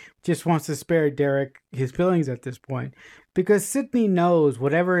Sidney just wants to spare Derek his feelings at this point. Because Sidney knows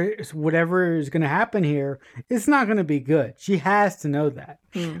whatever is going to happen here, it's not going to be good. She has to know that.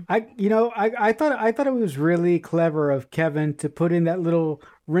 I thought it was really clever of Kevin to put in that little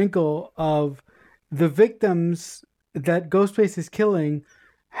wrinkle of the victims that Ghostface is killing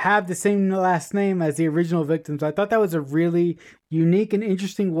have the same last name as the original victims. I thought that was a really unique and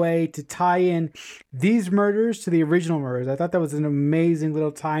interesting way to tie in these murders to the original murders. I thought that was an amazing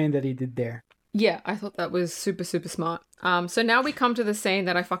little tie-in that he did there. Yeah, I thought that was super, super smart. So now we come to the scene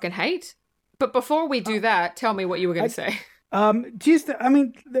that I fucking hate. But before we do that, tell me what you were going to say. The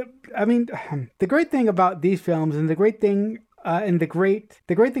great thing about these films, and the great thing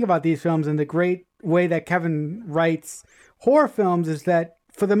about these films, and the great way that Kevin writes horror films is that,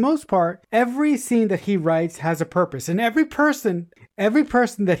 for the most part, every scene that he writes has a purpose, and every person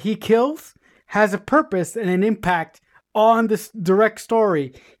that he kills has a purpose and an impact on this direct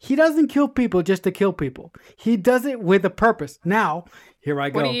story. He doesn't kill people just to kill people. He does it with a purpose. Now, here I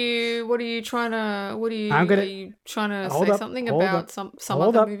go. Are you trying to say something about some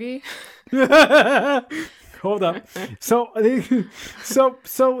other movie? Hold up. So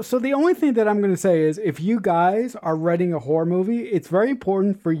the only thing that I'm going to say is, if you guys are writing a horror movie, it's very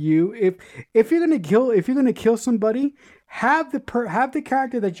important for you, if you're going to kill somebody, have the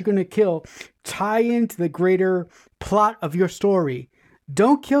character that you're going to kill tie into the greater plot of your story.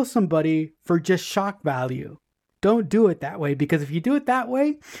 Don't kill somebody for just shock value. Don't do it that way, because if you do it that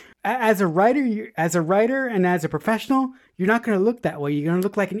way, as a writer and as a professional, you're not going to look that way. You're going to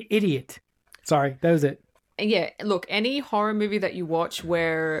look like an idiot. Sorry, that was it. Yeah, look, any horror movie that you watch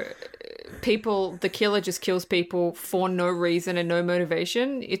where the killer just kills people for no reason and no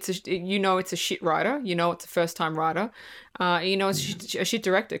motivation, it's a shit writer. You know it's a first-time writer. It's a shit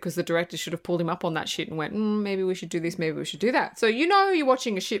director, because the director should have pulled him up on that shit and went, maybe we should do this, maybe we should do that. So you're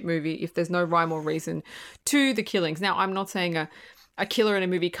watching a shit movie if there's no rhyme or reason to the killings. Now, I'm not saying a killer in a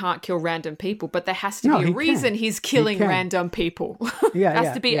movie can't kill random people, but there has to be a reason he's killing random people. There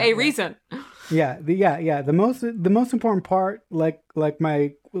has to be a reason. The most important part, like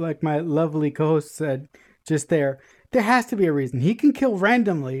my lovely co-host said just there has to be a reason. He can kill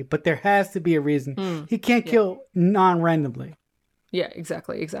randomly, but there has to be a reason. He can't kill non-randomly. Yeah,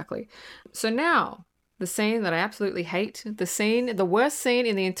 exactly. So now, the scene that I absolutely hate, the worst scene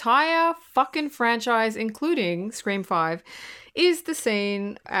in the entire fucking franchise, including Scream 5, is the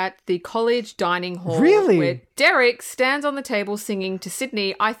scene at the college dining hall. Really? Where Derek stands on the table singing to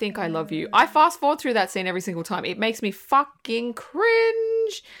Sidney, I Think I Love You. I fast forward through that scene every single time. It makes me fucking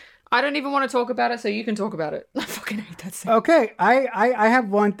cringe. I don't even want to talk about it, so you can talk about it. I fucking hate that scene. Okay, I have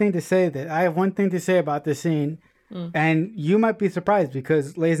one thing to say about this scene. And you might be surprised,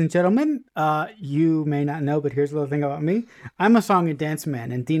 because, ladies and gentlemen, you may not know, but here's a little thing about me. I'm a song and dance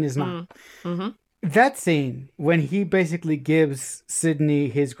man, and Dean is not. Mm-hmm. That scene, when he basically gives Sidney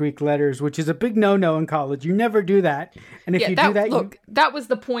his Greek letters, which is a big no-no in college. You never do that. And if you do that... Look, that was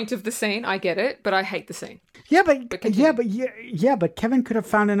the point of the scene. I get it, but I hate the scene. But Kevin could have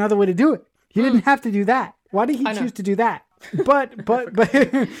found another way to do it. He didn't have to do that. Why did he choose to do that?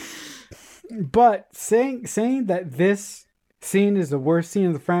 But saying that this scene is the worst scene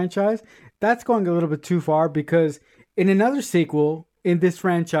of the franchise, that's going a little bit too far, because in another sequel in this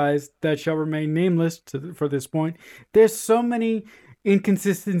franchise that shall remain nameless for this point, there's so many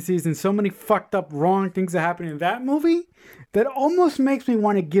inconsistencies and so many fucked up wrong things that happen in that movie that almost makes me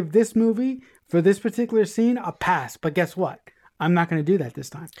want to give this movie, for this particular scene, a pass. But guess what? I'm not going to do that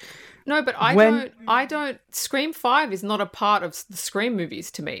this time. No, but I don't. Scream 5 is not a part of the Scream movies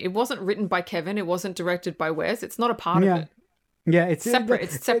to me. It wasn't written by Kevin. It wasn't directed by Wes. It's not a part of it. Yeah, it's separate.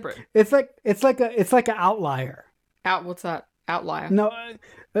 It's separate. It's like an outlier. What's that? Outlier. No,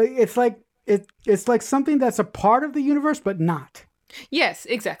 it's like something that's a part of the universe, but not. Yes,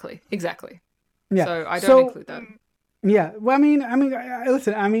 exactly. Yeah. So I don't include that. Yeah. Well,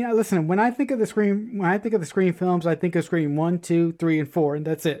 listen. When I think of the Scream films, I think of Scream 1, 2, 3, and 4, and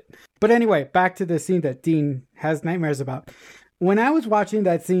that's it. But anyway, back to the scene that Dean has nightmares about. When I was watching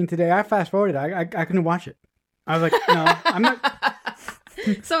that scene today, I fast forwarded. I couldn't watch it. I was like, no, I'm not.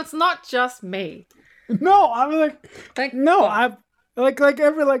 So it's not just me. No, I'm like, Thank no, God.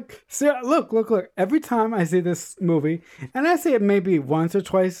 I'm see, look. Every time I see this movie, and I see it maybe once or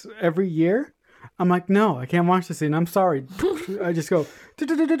twice every year, I'm like, no, I can't watch the scene. I'm sorry. I just go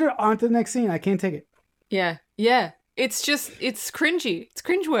on to the next scene. I can't take it. Yeah. Yeah. It's cringy. It's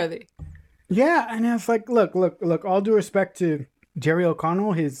cringeworthy. Yeah, and it's like, look. All due respect to Jerry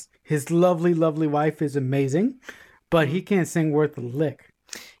O'Connell, his lovely, lovely wife is amazing, but he can't sing worth a lick.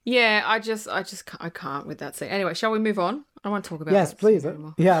 Yeah, I can't with that scene. Anyway, shall we move on? I don't want to talk about Yes, that please. scene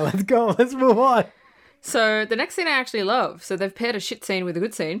anymore. Yeah, let's go. Let's move on. So the next scene I actually love. So they've paired a shit scene with a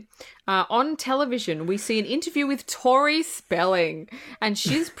good scene. On television, we see an interview with Tori Spelling, and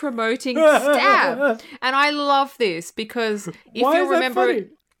she's promoting Stab. And I love this because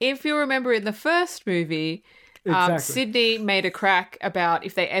if you remember in the first movie, Exactly. Sidney made a crack about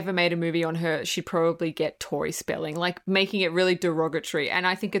if they ever made a movie on her, she'd probably get Tori Spelling, like making it really derogatory. And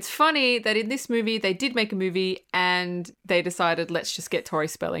I think it's funny that in this movie, they did make a movie and they decided, let's just get Tori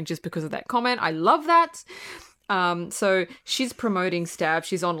Spelling just because of that comment. I love that. So she's promoting Stab.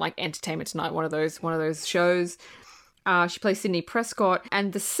 She's on like Entertainment Tonight, one of those shows. She plays Sidney Prescott,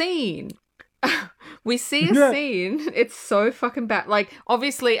 and the scene. We see a scene. It's so fucking bad. Like,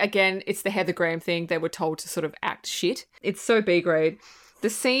 obviously, again, it's the Heather Graham thing. They were told to sort of act shit. It's so B grade. The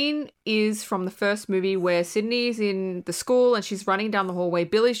scene is from the first movie where Sydney's in the school and she's running down the hallway.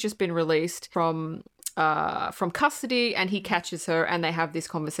 Billy's just been released from custody, and he catches her, and they have this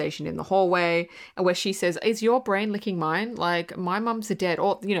conversation in the hallway where she says, "Is your brain licking mine? Like, my mum's dead."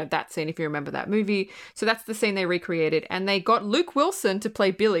 Or, that scene, if you remember that movie. So that's the scene they recreated, and they got Luke Wilson to play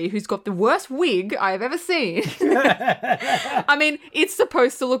Billy, who's got the worst wig I've ever seen. I mean, it's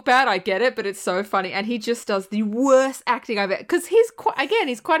supposed to look bad, I get it, but it's so funny, and he just does the worst acting I've ever, because he's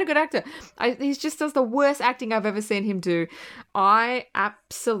quite a good actor. He just does the worst acting I've ever seen him do. I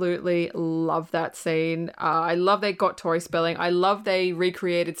absolutely love that scene. I love they got Tori Spelling. I love they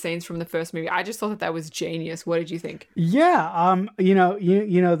recreated scenes from the first movie. I just thought that was genius. What did you think? Yeah,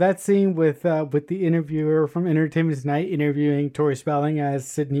 that scene with the interviewer from Entertainment Tonight interviewing Tori Spelling as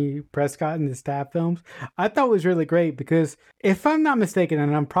Sidney Prescott in the Stab films, I thought was really great because if I'm not mistaken,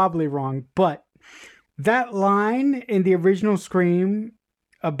 and I'm probably wrong, but that line in the original Scream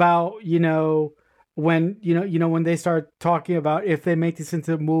about when when they start talking about if they make this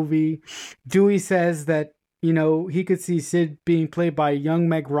into a movie, Dewey says that he could see Sid being played by young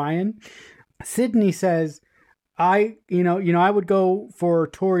Meg Ryan. Sidney says, I would go for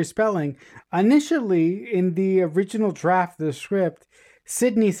Tori Spelling. Initially, in the original draft of the script,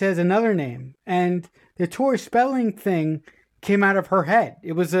 Sidney says another name, and the Tori Spelling thing came out of her head.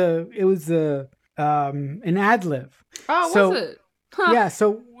 It was an ad lib. Oh, was it? Huh. Yeah,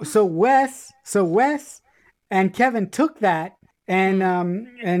 so Wes and Kevin took that and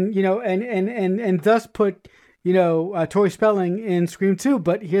thus put Tori Spelling in Scream 2.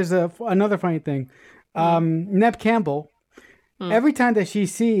 But here's another funny thing. Neb Campbell, every time that she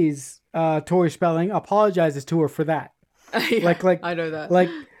sees Tori Spelling, apologizes to her for that. Yeah, like I know that.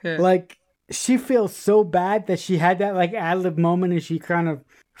 Like she feels so bad that she had that like ad lib moment, and she kind of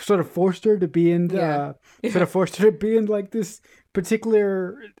sort of forced her to be in like this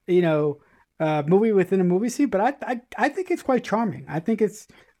particular movie within a movie scene. But I think it's quite charming. I think it's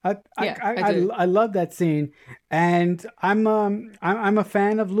I love that scene, and I'm a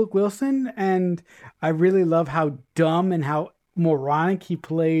fan of Luke Wilson, and I really love how dumb and how moronic he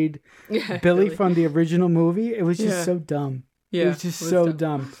played Billy from the original movie. It was just so dumb. Yeah, it was just so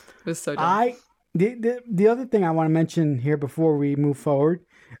dumb. It was so dumb. The other thing I want to mention here before we move forward,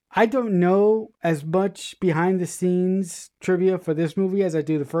 I don't know as much behind the scenes trivia for this movie as I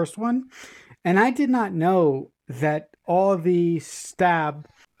do the first one. And I did not know that all the Stab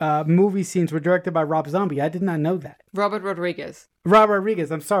movie scenes were directed by Rob Zombie. I did not know that. Robert Rodriguez,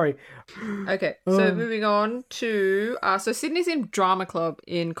 I'm sorry. Okay, so moving on to... so Sydney's in drama club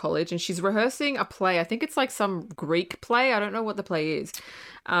in college, and she's rehearsing a play. I think it's like some Greek play. I don't know what the play is.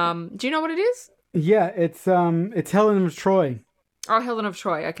 Do you know what it is? Yeah, it's Helen of Troy. Oh, Helen of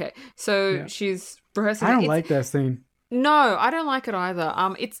Troy. Okay, so she's rehearsing. I don't like that scene. No, I don't like it either.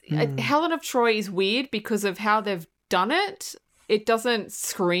 Helen of Troy is weird because of how they've done it. It doesn't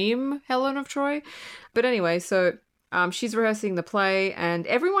scream Helen of Troy. But anyway, so she's rehearsing the play, and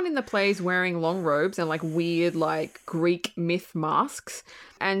everyone in the play is wearing long robes and like weird like Greek myth masks.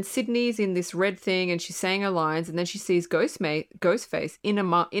 And Sydney's in this red thing, and she's saying her lines, and then she sees Ghostface in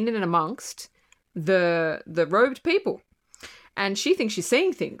and amongst the robed people. and she thinks she's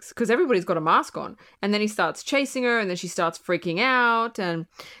seeing things because everybody's got a mask on. And then he starts chasing her, and then she starts freaking out,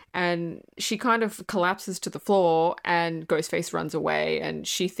 and she kind of collapses to the floor, and Ghostface runs away, and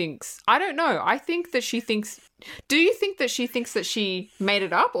she thinks, I don't know, I think that she thinks, do you think that she thinks that she made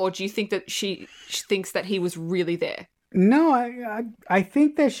it up, or do you think that she thinks that he was really there? No, I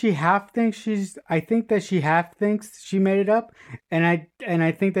think that she half thinks she's. I think that she half thinks she made it up, and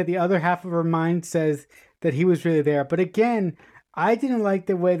I think that the other half of her mind says that he was really there. But again, I didn't like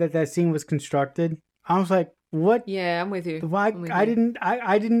the way that scene was constructed. I was like, what? Yeah, I'm with you. Why? I'm with I you. didn't.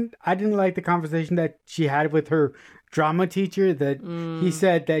 I didn't like the conversation that she had with her drama teacher. That he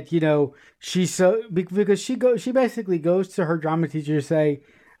said that she's so because she basically goes to her drama teacher to say,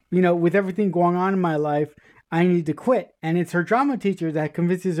 with everything going on in my life, I need to quit. And it's her drama teacher that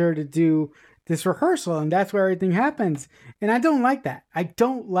convinces her to do this rehearsal. And that's where everything happens. And I don't like that. I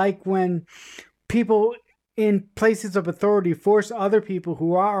don't like when people in places of authority force other people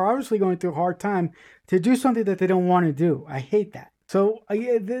who are obviously going through a hard time to do something that they don't want to do. I hate that. So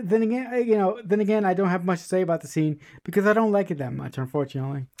then again, I don't have much to say about the scene because I don't like it that much,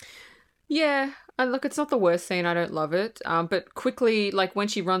 unfortunately. Yeah, and look, it's not the worst scene. I don't love it. But quickly, like when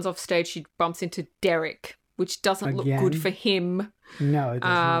she runs off stage, she bumps into Derek, which doesn't look good for him. No, it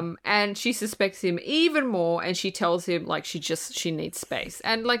doesn't. And she suspects him even more, and she tells him like she needs space.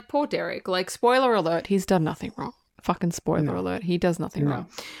 And like poor Derek, like spoiler alert, he's done nothing wrong. Fucking spoiler alert, he does nothing wrong.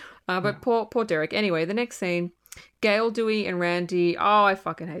 But poor Derek. Anyway, the next scene, Gail, Dewey, and Randy. Oh, I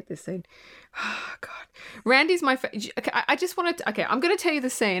fucking hate this scene. Oh, God. Randy's my okay, I just wanted to, okay, I'm going to tell you the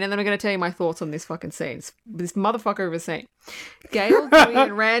scene, and then I'm going to tell you my thoughts on this fucking scene. This motherfucker of a scene. Gail, Dewey,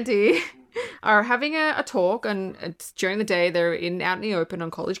 and Randy are having a talk, and it's during the day. They're out in the open on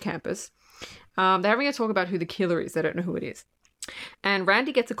college campus. They're having a talk about who the killer is. They don't know who it is. And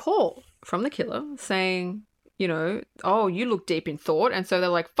Randy gets a call from the killer saying, oh, you look deep in thought. And so they're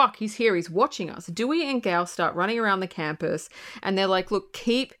like, fuck, he's here. He's watching us. Dewey and Gail start running around the campus, and they're like, look,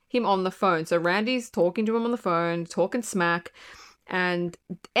 keep him on the phone. So Randy's talking to him on the phone, talking smack. And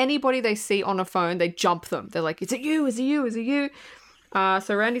anybody they see on a phone, they jump them. They're like, is it you? Is it you? Is it you?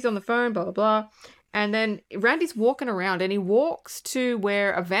 So Randy's on the phone, blah, blah, blah. And then Randy's walking around, and he walks to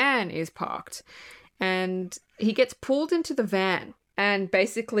where a van is parked. And he gets pulled into the van and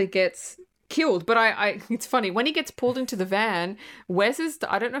basically gets killed. But it's funny, when he gets pulled into the van,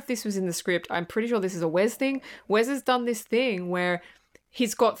 I don't know if this was in the script, I'm pretty sure this is a Wes thing. Wes has done this thing where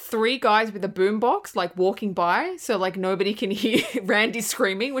he's got 3 guys with a boombox like walking by, so like nobody can hear Randy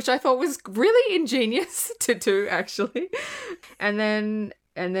screaming, which I thought was really ingenious to do, actually. And then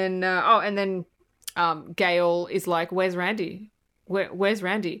Gail is like, where's Randy? Where's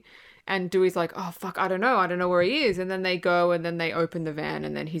Randy? And Dewey's like, oh, fuck, I don't know where he is. And then they go, and then they open the van,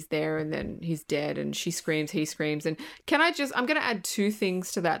 and then he's there, and then he's dead, and she screams, he screams. And I'm going to add 2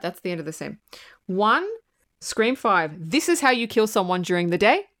 things to that. That's the end of the scene. 1, Scream 5. This is how you kill someone during the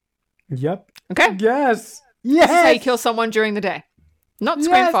day. Yep. Okay? Yes. This is how you kill someone during the day. Not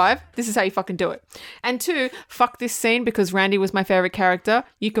Scream 5. This is how you fucking do it. And 2, fuck this scene because Randy was my favorite character.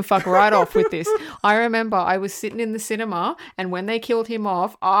 You can fuck right off with this. I remember I was sitting in the cinema, and when they killed him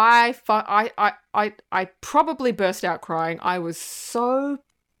off, I probably burst out crying. I was so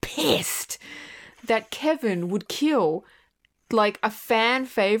pissed that Kevin would kill like a fan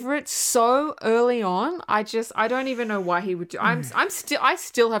favorite so early on. I don't even know why he would do. I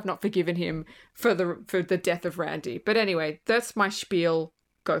still have not forgiven him for the death of Randy. But anyway, that's my spiel.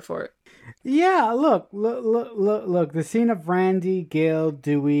 Go for it. Yeah, look. The scene of Randy, Gail,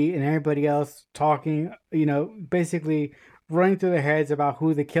 Dewey, and everybody else talking, basically running through their heads about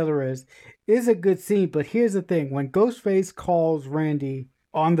who the killer is a good scene. But here's the thing: when Ghostface calls Randy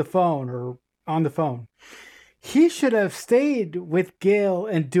on the phone, he should have stayed with Gail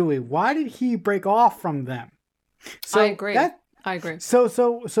and Dewey. Why did he break off from them? So I agree. So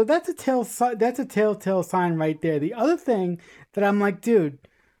that's a telltale sign right there. The other thing that I'm like, dude,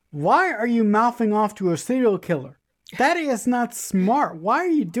 why are you mouthing off to a serial killer? That is not smart. Why are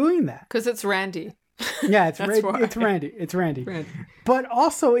you doing that? Because it's Randy. Yeah, it's Randy. It's Randy. But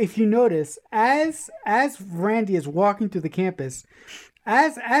also, if you notice, as Randy is walking through the campus,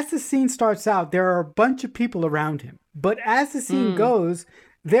 as the scene starts out, there are a bunch of people around him. But as the scene goes,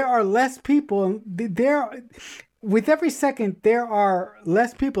 there are less people. With every second, there are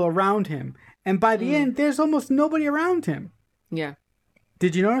less people around him. And by the end, there's almost nobody around him. Yeah.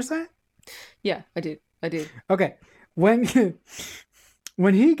 Did you notice that? Yeah, I did. Okay. When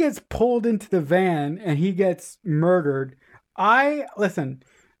he gets pulled into the van and he gets murdered,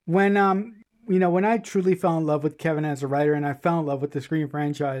 when I truly fell in love with Kevin as a writer and I fell in love with the Scream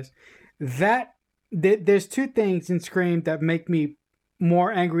franchise, that there's two things in Scream that make me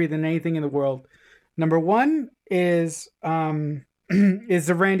more angry than anything in the world. Number one is is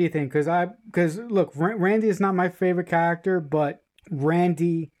the Randy thing, because look, Randy is not my favorite character, but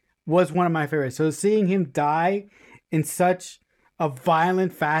Randy was one of my favorites. So seeing him die in such a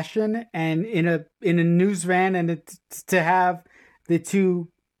violent fashion and in a news van, and to have the two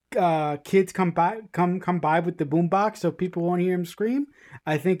kids come by with the boombox so people won't hear him scream,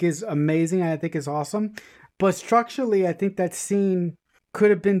 I think is amazing. I think is awesome. But structurally, I think that scene could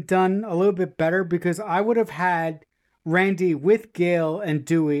have been done a little bit better, because I would have had Randy with Gail and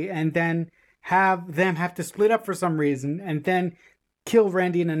Dewey, and then have them have to split up for some reason, and then kill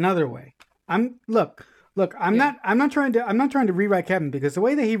Randy in another way. Look. I'm not trying to rewrite Kevin, because the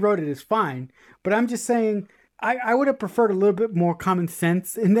way that he wrote it is fine. But I'm just saying I would have preferred a little bit more common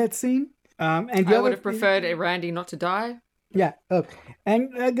sense in that scene. And I would have preferred Randy not to die. Yeah. Look, and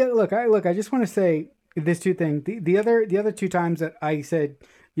I just want to say this two thing. The other two times that I said,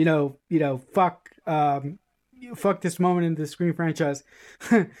 fuck this moment in the Scream franchise.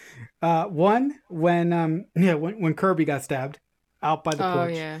 One, when Kirby got stabbed out by the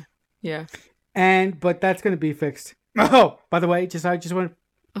porch. Oh yeah. But that's gonna be fixed. Oh, by the way, I just want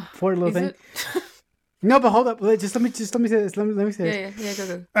to for a little thing. No, but hold up. Just let me say this. Let me say this.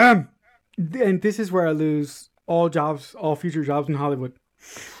 Yeah, go. And this is where I lose all future jobs in Hollywood.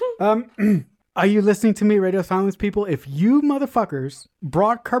 Are you listening to me, Radio Silence people? If you motherfuckers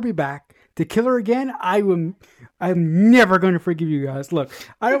brought Kirby back to kill her again, I'm never going to forgive you guys. Look,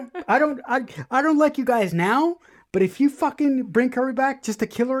 I don't like you guys now, but if you fucking bring Kirby back just to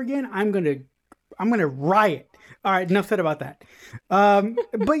kill her again, I'm gonna riot. All right, enough said about that.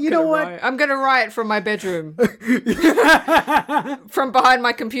 But you know what? I'm gonna riot from my bedroom, from behind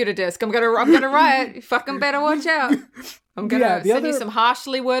my computer desk. I'm gonna riot. You fucking better watch out. I'm gonna send you some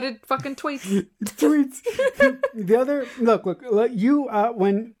harshly worded fucking tweets. The other look. You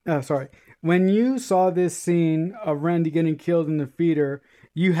when you saw this scene of Randy getting killed in the theater,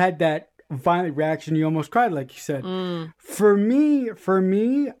 you had that violent reaction. You almost cried, like you said. For me,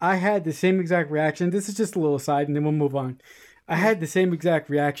 I had the same exact reaction. This is just a little aside, and then we'll move on. I had the same exact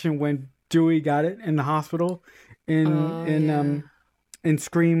reaction when Dewey got it in the hospital in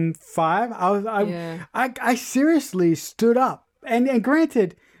Scream 5. I seriously stood up, and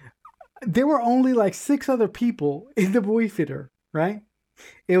granted, there were only like 6 other people in the movie theater, right?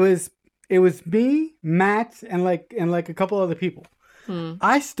 It was me, Matt, and like a couple other people.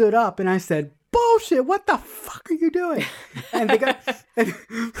 I stood up and I said, "Bullshit! What the fuck are you doing?" And they got,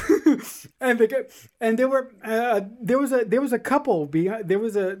 and there was a couple there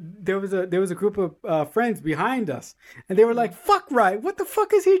was a group of friends behind us, and they were like, "Fuck right! What the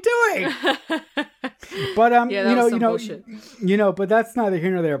fuck is he doing?" But bullshit. But that's neither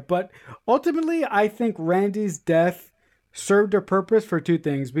here nor there. But ultimately, I think Randy's death served a purpose for two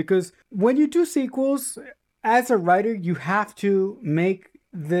things, because when you do sequels, as a writer, you have to make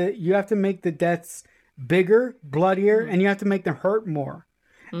the deaths bigger, bloodier, and you have to make them hurt more.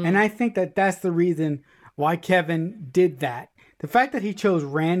 And I think that that's the reason why Kevin did that. The fact that he chose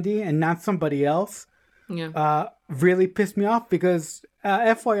Randy and not somebody else really pissed me off, because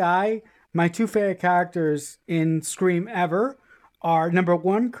FYI, my 2 favorite characters in Scream ever are number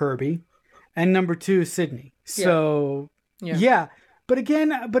 1, Kirby, and number 2, Sidney. So yeah. But again,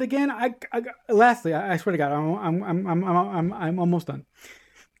 lastly, I swear to God, I'm almost done.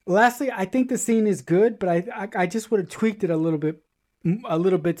 Lastly, I think the scene is good, but I just would have tweaked it a little bit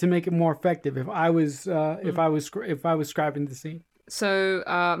to make it more effective if I was scribing the scene. So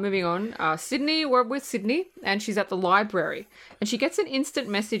moving on, we're with Sidney, and she's at the library, and she gets an instant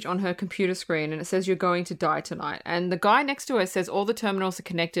message on her computer screen, and it says, "You're going to die tonight." And the guy next to her says all the terminals are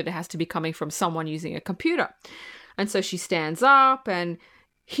connected. It has to be coming from someone using a computer. And so she stands up, and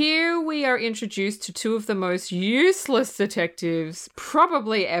here we are introduced to 2 of the most useless detectives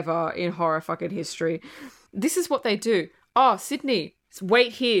probably ever in horror fucking history. This is what they do. "Oh, Sidney,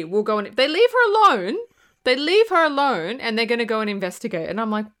 wait here. We'll go and..." They leave her alone, and they're going to go and investigate. And I'm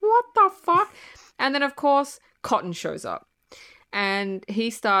like, what the fuck? And then, of course, Cotton shows up. And he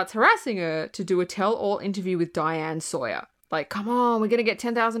starts harassing her to do a tell-all interview with Diane Sawyer. Like, "Come on, we're going to get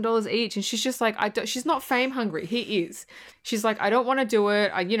 $10,000 each." And she's just like, she's not fame hungry. He is. She's like, "I don't want to do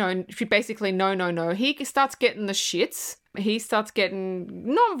it." And she basically, no. He starts getting the shits. He starts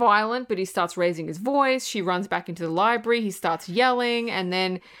getting not violent, but he starts raising his voice. She runs back into the library. He starts yelling. And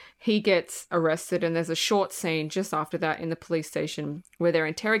then he gets arrested, and there's a short scene just after that in the police station where they're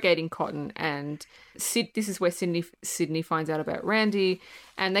interrogating Cotton, and this is where Sidney finds out about Randy,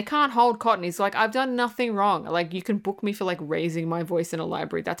 and they can't hold Cotton. He's like, I've done nothing wrong. Like, you can book me for like raising my voice in a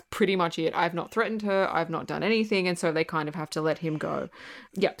library. That's pretty much it. I've not threatened her. I've not done anything. And so they kind of have to let him go.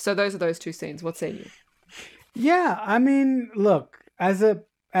 Yep. So those are those two scenes. What say you? Yeah, I mean, look, as a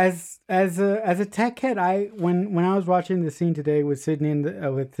tech head, when I was watching the scene today with Sydney in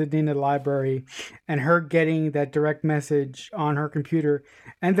the library, and her getting that direct message on her computer,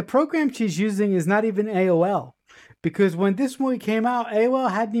 and the program she's using is not even AOL, because when this movie came out,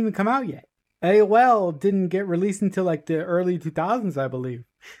 AOL hadn't even come out yet. AOL didn't get released until like the early 2000s, I believe.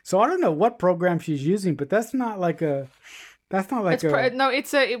 So I don't know what program she's using, but that's not like a. That's not like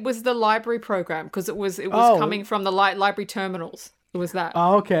it was the library program, because it was coming from the library terminals. It was that.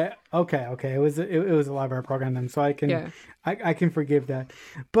 Oh, okay. It was a library program then, so I can forgive that.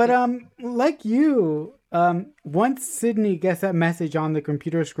 But like you, once Sidney gets that message on the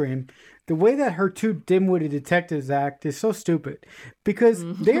computer screen, the way that her two dim-witted detectives act is so stupid, because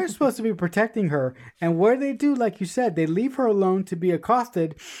they're supposed to be protecting her, and where they do, like you said, they leave her alone to be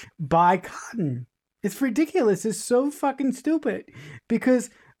accosted by Cotton. It's ridiculous. It's so fucking stupid.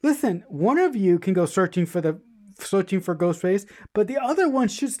 Because listen, one of you can go searching for Ghostface, but the other one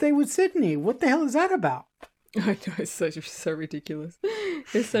should stay with Sidney. What the hell is that about? I know, it's so ridiculous.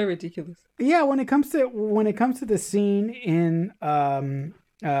 It's so ridiculous. Yeah, when it comes to the scene in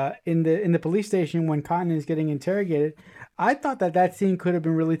the police station when Cotton is getting interrogated, I thought that scene could have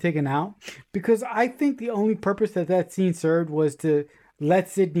been really taken out, because I think the only purpose that scene served was to let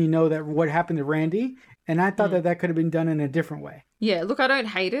Sidney know that what happened to Randy, and I thought that could have been done in a different way. Yeah, look, I don't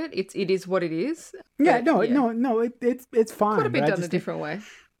hate it. It is what it is. Yeah, no, it's fine. Could have been done a different way.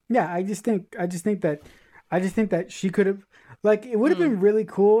 Yeah, I just think that she could have, like, it would have been really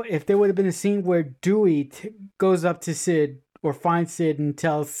cool if there would have been a scene where Dewey goes up to Sid or finds Sid and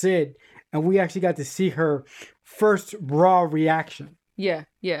tells Sid, and we actually got to see her first raw reaction. Yeah,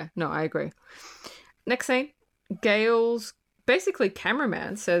 no, I agree. Next scene, Gail's basically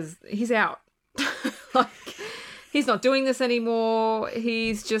cameraman says he's out. Like, he's not doing this anymore.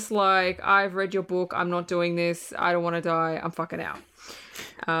 He's just like, I've read your book. I'm not doing this. I don't want to die. I'm fucking out.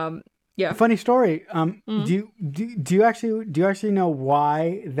 Yeah. Funny story. Do you actually know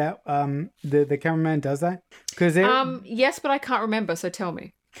why that the cameraman does that? Because yes, but I can't remember. So tell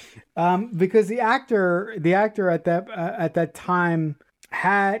me. Because the actor at that time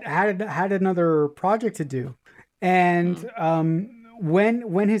had another project to do, and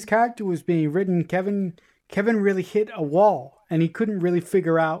when his character was being written, Kevin really hit a wall, and he couldn't really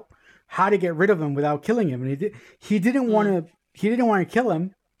figure out how to get rid of him without killing him, and he didn't want to kill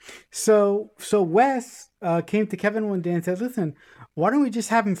him. So Wes came to Kevin one day and said, "Listen, why don't we just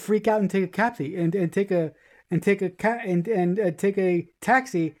have him freak out and take a taxi and take a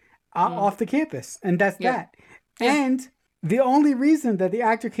taxi off the campus, and that's that." Yeah. And the only reason that the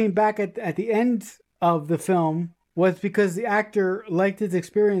actor came back at the end of the film was because the actor liked his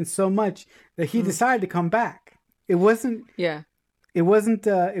experience so much that he decided to come back. It wasn't a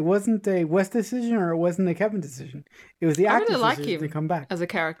Wes decision, or it wasn't a Kevin decision. It was the actor's decision to come back. As a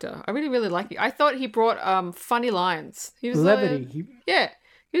character, I really, really like him. I thought he brought funny lines. He was levity.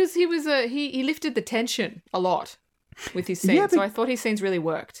 He lifted the tension a lot with his scenes. So I thought his scenes really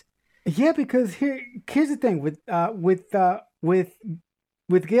worked. Yeah, because here's the thing with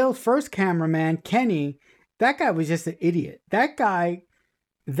Gail's first cameraman, Kenny. That guy was just an idiot. That guy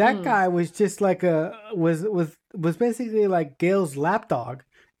was just like was basically like Gail's lapdog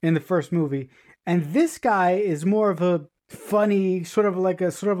in the first movie, and this guy is more of a funny sort of like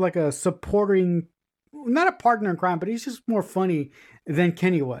a supporting, not a partner in crime, but he's just more funny than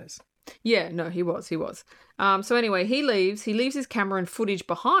Kenny was. Yeah, no, he was. So anyway, he leaves his camera and footage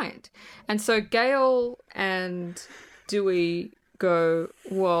behind, and so Gail and Dewey go,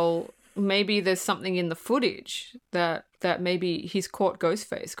 well, maybe there's something in the footage that maybe he's caught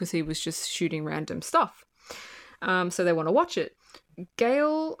Ghostface because he was just shooting random stuff. So they want to watch it.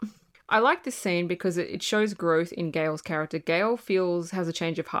 Gail, I like this scene because it shows growth in Gail's character. Gail has a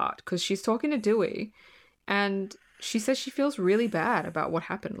change of heart because she's talking to Dewey, and she says she feels really bad about what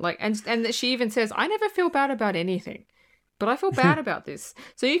happened. Like, and she even says, "I never feel bad about anything, but I feel bad about this."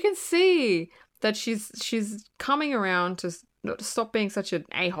 So you can see that she's coming around to stop being such an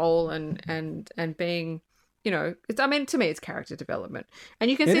a-hole and being, to me it's character development, and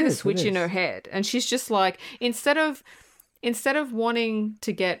you can see the switch in her head, and she's just like, instead of instead of wanting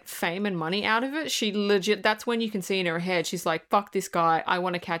to get fame and money out of it, she legit, that's when you can see in her head, she's like, fuck this guy, I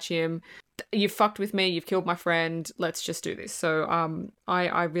want to catch him. You've fucked with me, you've killed my friend, let's just do this. So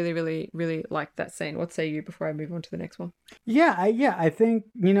I really, really, really like that scene. What say you before I move on to the next one? I think,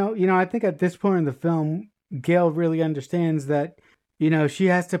 I think at this point in the film, Gail really understands that, she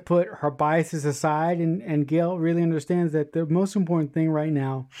has to put her biases aside, and Gail really understands that the most important thing right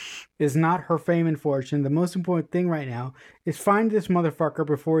now is not her fame and fortune. The most important thing right now is find this motherfucker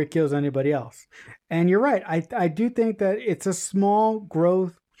before he kills anybody else. And you're right. I do think that it's a small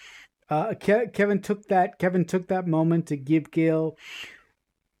growth. Kevin took that moment to give Gail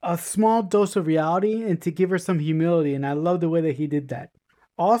a small dose of reality and to give her some humility. And I love the way that he did that.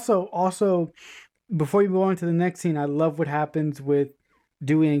 Also, before you go on to the next scene, I love what happens with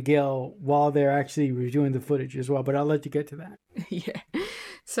Dewey and Gail while they're actually reviewing the footage as well. But I'll let you get to that. Yeah.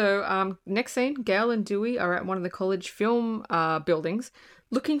 So next scene, Gail and Dewey are at one of the college film buildings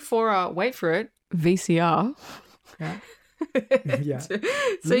looking for, wait for it, VCR. Yeah. Yeah. So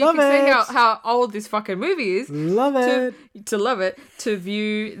you can see how old this fucking movie is. Love it. To love it, to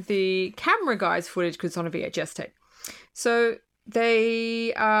view the camera guy's footage because it's on a VHS tape. So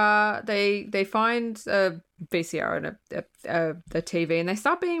they find a VCR and a TV, and they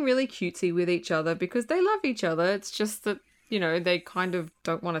start being really cutesy with each other because they love each other. It's just that, they kind of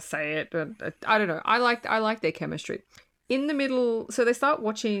don't want to say it. But I don't know. I like their chemistry. In the middle, so they start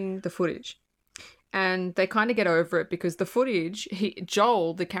watching the footage. And they kind of get over it because the footage,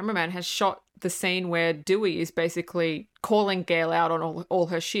 Joel, the cameraman, has shot the scene where Dewey is basically calling Gail out on all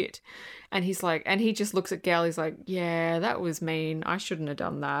her shit. And he's like, and he just looks at Gail, he's like, yeah, that was mean. I shouldn't have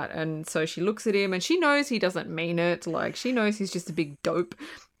done that. And so she looks at him and she knows he doesn't mean it. Like, she knows he's just a big dope,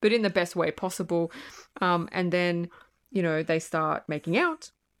 but in the best way possible. And then, they start making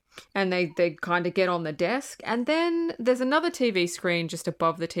out. And they kind of get on the desk. And then there's another TV screen just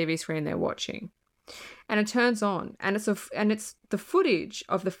above the TV screen they're watching. And it turns on, and it's the footage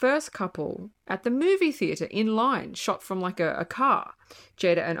of the first couple at the movie theater in line, shot from like a car,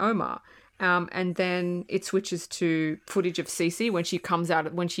 Jada and Omar. And then it switches to footage of Cece when she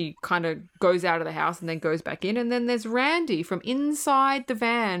kind of goes out of the house and then goes back in. And then there's Randy from inside the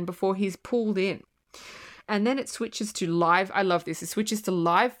van before he's pulled in. And then it switches to live. I love this. It switches to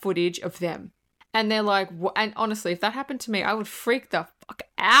live footage of them. And they're like, and honestly, if that happened to me, I would freak the fuck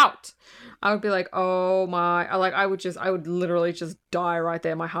out. I would be like, oh my, I would literally just die right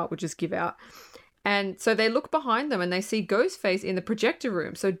there. My heart would just give out. And so they look behind them and they see Ghostface in the projector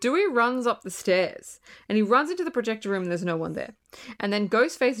room. So Dewey runs up the stairs and he runs into the projector room and there's no one there. And then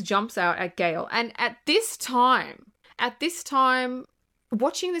Ghostface jumps out at Gail. And at this time,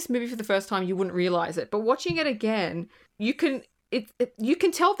 watching this movie for the first time, you wouldn't realize it. But watching it again, you can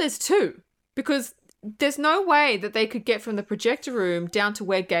tell there's two. Because there's no way that they could get from the projector room down to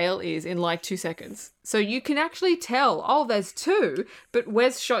where Gail is in like 2 seconds. So you can actually tell, oh, there's two, but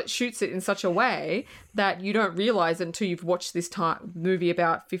Wes shoots it in such a way that you don't realize it until you've watched this movie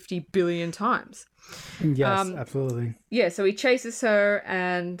about 50 billion times. Yes, absolutely. Yeah, so he chases her,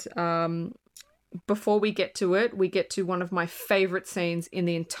 and before we get to it, we get to one of my favorite scenes in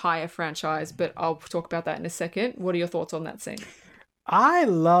the entire franchise, but I'll talk about that in a second. What are your thoughts on that scene? I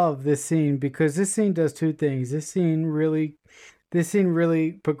love this scene because this scene does two things. This scene really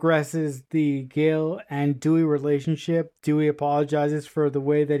progresses the Gail and Dewey relationship. Dewey apologizes for the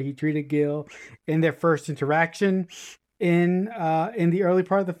way that he treated Gail in their first interaction in the early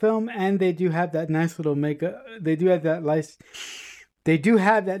part of the film, and they do have that nice little They do have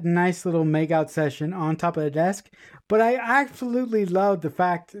that nice little make-out session on top of the desk. But I absolutely love the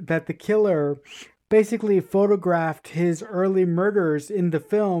fact that the killer basically photographed his early murders in the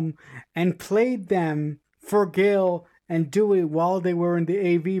film and played them for Gail and Dewey while they were in the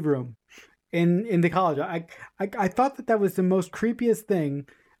AV room in the college. I thought that was the most creepiest thing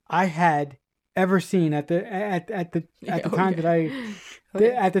I had ever seen at the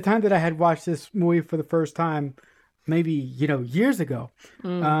time that I had watched this movie for the first time, maybe years ago.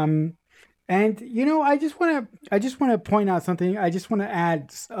 And I just want to point out something. I just want to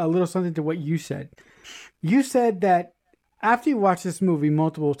add a little something to what you said. You said that after you watch this movie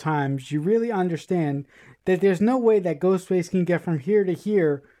multiple times, you really understand that there's no way that Ghostface can get from here to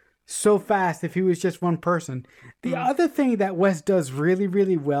here so fast if he was just one person. The other thing that Wes does really,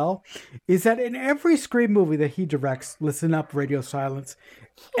 really well is that in every Scream movie that he directs, listen up, Radio Silence,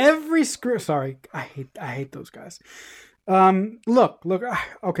 every script. Sorry, I hate those guys. Look,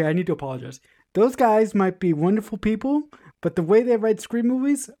 okay, I need to apologize. Those guys might be wonderful people, but the way they write Scream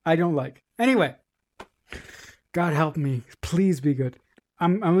movies, I don't like. Anyway, God help me. Please be good.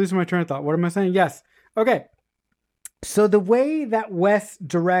 I'm losing my train of thought. What am I saying? Yes. Okay. So the way that West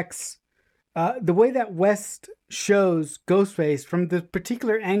directs, the way that West shows Ghostface from the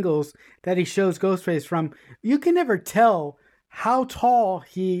particular angles that he shows Ghostface from, you can never tell how tall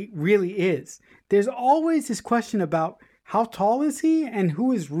he really is. There's always this question about how tall is he and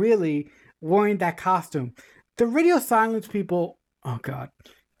who is really wearing that costume. The radio silence people, oh God,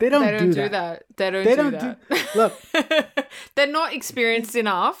 they don't do that. They don't do that. Look, they're not experienced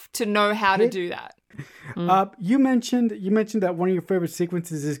enough to know how to do that. You mentioned that one of your favorite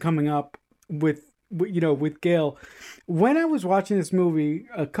sequences is coming up with Gail. When I was watching this movie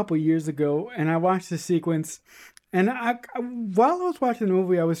a couple years ago, and I watched the sequence, and while I was watching the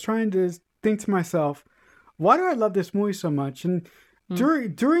movie, I was trying to think to myself, why do I love this movie so much? And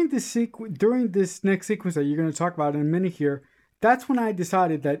during this next sequence that you're going to talk about in a minute here, that's when I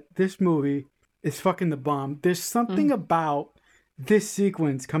decided that this movie is fucking the bomb. There's something about this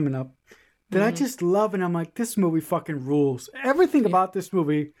sequence coming up that I just love, and I'm like, this movie fucking rules. Everything about this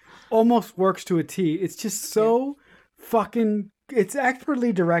movie almost works to a T. It's just so fucking, it's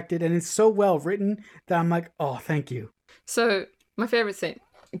expertly directed, and it's so well written that I'm like, oh, thank you. So, my favorite scene.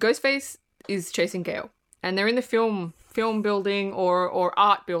 Ghostface is chasing Gale, and they're in the film building or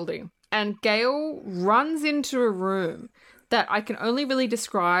art building, and Gale runs into a room that I can only really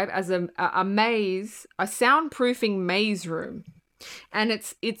describe as a maze, a soundproofing maze room. And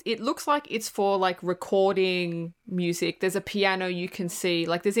it looks like it's for like recording music. There's a piano you can see,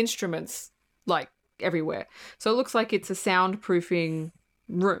 like there's instruments like everywhere. So it looks like it's a soundproofing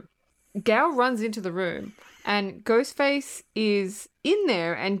room. Gale runs into the room and Ghostface is in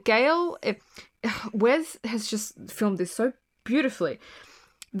there, and Gale, Wes has just filmed this so beautifully.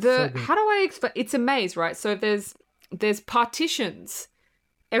 How do I explain? It's a maze, right? So there's partitions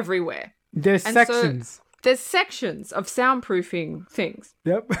everywhere. There's sections. There's sections of soundproofing things.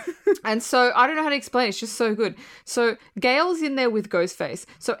 Yep. And so I don't know how to explain it. It's just so good. So Gale's in there with Ghostface.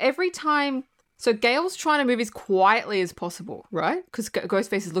 So Gale's trying to move as quietly as possible, right? Because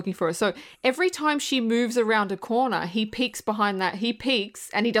Ghostface is looking for her. So every time she moves around a corner, he peeks behind that. He peeks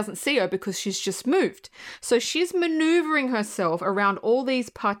and he doesn't see her because she's just moved. So she's maneuvering herself around all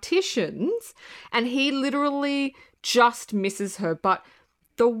these partitions and he literally just misses her. But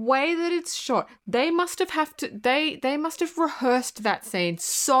the way that it's shot, they must have rehearsed that scene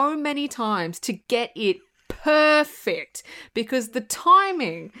so many times to get it perfect, because the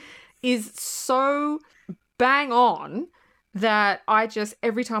timing is so bang on that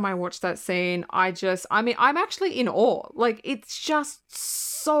every time I watch that scene, I'm actually in awe. Like, it's just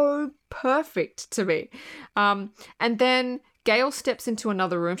so perfect to me. And then Gale steps into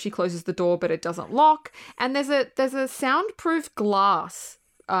another room. She closes the door, but it doesn't lock. And there's a soundproof glass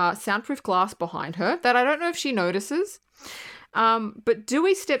behind her that I don't know if she notices. But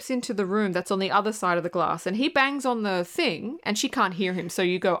Dewey steps into the room that's on the other side of the glass, and he bangs on the thing and she can't hear him. So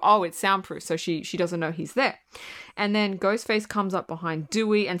you go, oh, it's soundproof. So she doesn't know he's there. And then Ghostface comes up behind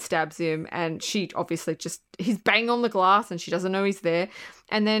Dewey and stabs him. And she obviously he's banging on the glass and she doesn't know he's there.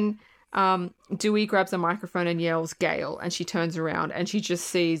 And then Dewey grabs a microphone and yells, Gale. And she turns around and she just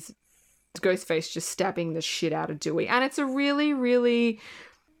sees Ghostface just stabbing the shit out of Dewey. And it's a really, really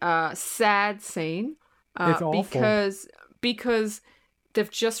sad scene. It's awful. Because they've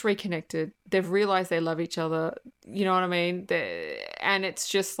just reconnected. They've realized they love each other. You know what I mean? And it's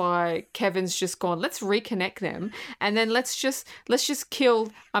just like Kevin's just gone, let's reconnect them. And then let's just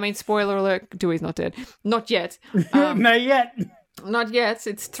kill. I mean, spoiler alert, Dewey's not dead. Not yet. Not yet. Not yet.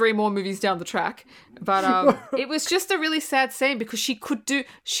 It's 3 more movies down the track. But it was just a really sad scene because she could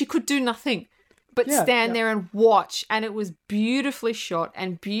do nothing but stand there and watch. And it was beautifully shot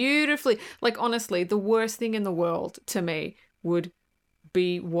and beautifully, like, honestly, the worst thing in the world to me would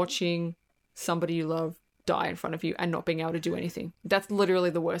be watching somebody you love die in front of you and not being able to do anything. That's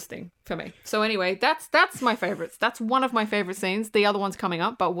literally the worst thing for me. So anyway, that's my favorites. That's one of my favorite scenes. The other one's coming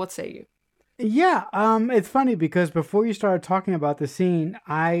up, but what say you? Yeah, it's funny because before you started talking about the scene,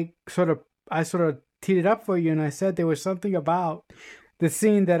 I sort of teed it up for you, and I said there was something about the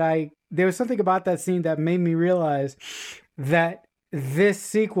scene there was something about that scene that made me realize that this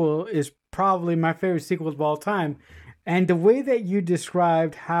sequel is probably my favorite sequel of all time. And the way that you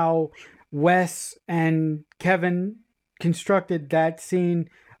described how Wes and Kevin constructed that scene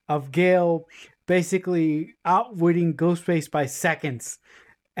of Gale basically outwitting Ghostface by seconds,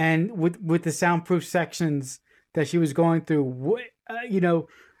 and with the soundproof sections that she was going through,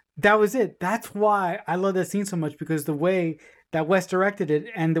 that was it. That's why I love that scene so much, because the way that Wes directed it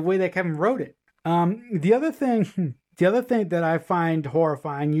and the way that Kevin wrote it. The other thing that I find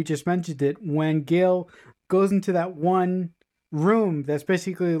horrifying, you just mentioned it, when Gale goes into that one room that's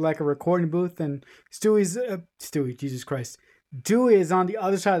basically like a recording booth, and Stewie, Jesus Christ, Dewey is on the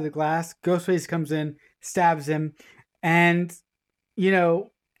other side of the glass. Ghostface comes in, stabs him, and you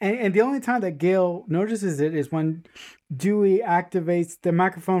know, and the only time that Gale notices it is when Dewey activates the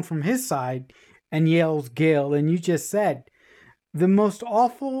microphone from his side and yells Gale. And you just said the most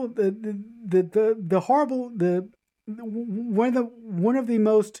awful, the horrible, one of the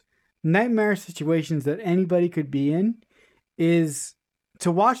most nightmare situations that anybody could be in is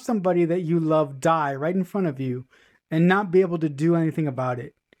to watch somebody that you love die right in front of you and not be able to do anything about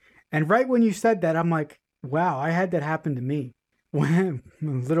it. And right when you said that, I'm like, wow, I had that happen to me. When,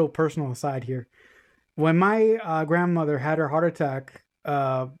 little personal aside here, when my grandmother had her heart attack,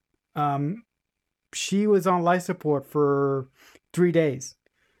 she was on life support for 3 days.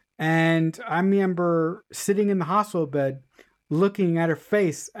 And I remember sitting in the hospital bed looking at her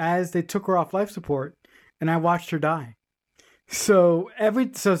face as they took her off life support, and I watched her die. So every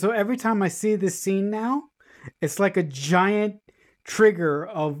time I see this scene now, it's like a giant trigger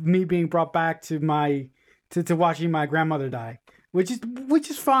of me being brought back to to watching my grandmother die, which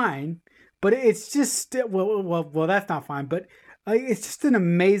is fine, but it's just well that's not fine, but it's just an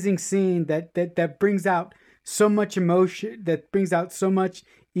amazing scene that brings out so much emotion,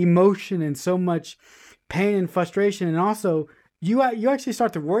 and so much pain and frustration, and also you actually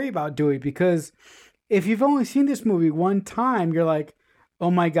start to worry about Dewey, because if you've only seen this movie one time, you're like,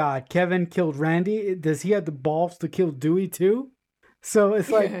 oh my God, Kevin killed Randy. Does he have the balls to kill Dewey too? So it's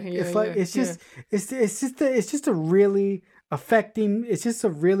like it's just a really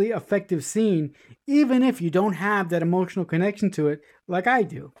effective scene, even if you don't have that emotional connection to it like I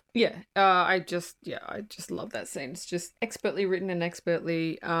do. Yeah, I just love that scene. It's just expertly written and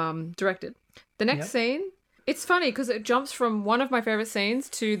expertly directed. The next scene, it's funny because it jumps from one of my favorite scenes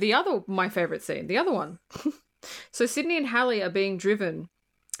to my favorite scene, the other one. So Sidney and Hallie are being driven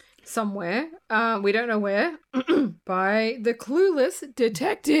somewhere, we don't know where, by the clueless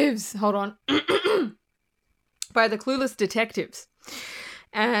detectives. Hold on. By the clueless detectives.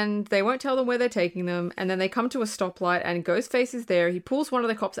 And they won't tell them where they're taking them. And then they come to a stoplight and Ghostface is there. He pulls one of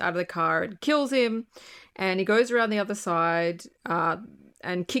the cops out of the car and kills him. And he goes around the other side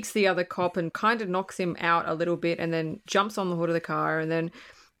and kicks the other cop and kind of knocks him out a little bit, and then jumps on the hood of the car. And then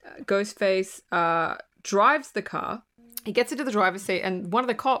Ghostface drives the car. He gets into the driver's seat and one of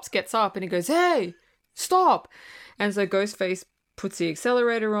the cops gets up and he goes, "Hey, stop." And so Ghostface puts the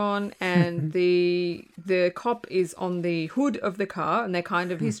accelerator on, and the cop is on the hood of the car, and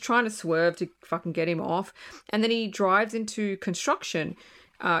he's trying to swerve to fucking get him off. And then he drives into construction,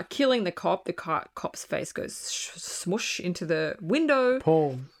 killing the cop. The cop's face goes smush into the window.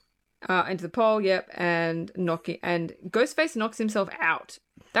 Into the pole, yep, and Ghostface knocks himself out.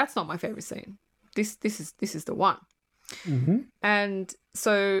 That's not my favorite scene. This is the one. Mm-hmm. And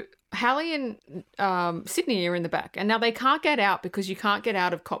so Hallie and Sidney are in the back, and now they can't get out because you can't get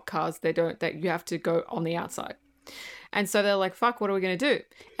out of cop cars. That you have to go on the outside. And so they're like, "Fuck, what are we going to do?"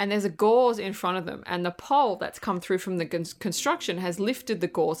 And there's a gauze in front of them, and the pole that's come through from the construction has lifted the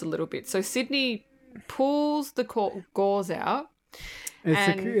gauze a little bit. So Sidney pulls the gauze out.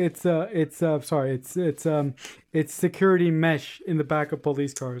 It's security mesh in the back of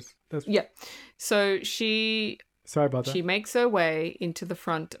police cars. Yeah. So Sorry about that. She makes her way into the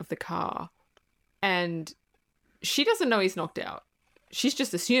front of the car, and she doesn't know he's knocked out. She's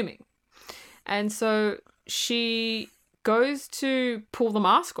just assuming. And so she goes to pull the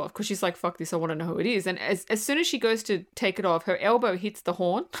mask off because she's like, "Fuck this, I want to know who it is." And as soon as she goes to take it off, her elbow hits the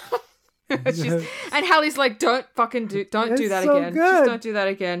horn. And Hallie's like, "Don't do that again. Good. Just don't do that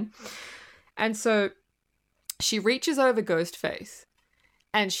again." And so she reaches over Ghostface,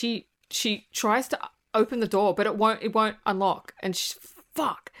 and she tries to open the door, but it won't unlock. And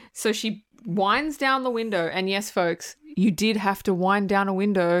fuck. So she winds down the window, and yes, folks, you did have to wind down a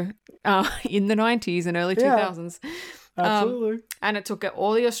window in the 90s and early 2000s. Absolutely. And it took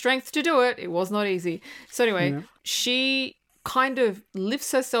all your strength to do it. It was not easy. So anyway, she kind of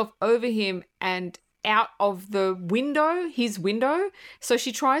lifts herself over him and out of the window, his window. So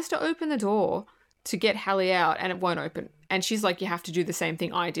she tries to open the door to get Hallie out, and it won't open. And she's like, "You have to do the same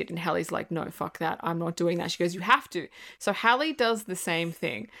thing I did." And Hallie's like, "No, fuck that. I'm not doing that." She goes, "You have to." So Hallie does the same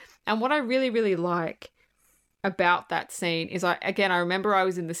thing. And what I really, really like about that scene is I remember I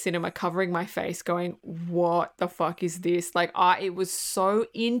was in the cinema covering my face going, "What the fuck is this?" Like, it was so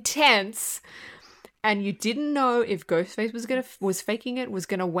intense. And you didn't know if Ghostface was faking it, was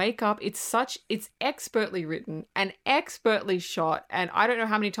gonna wake up. It's expertly written and expertly shot. And I don't know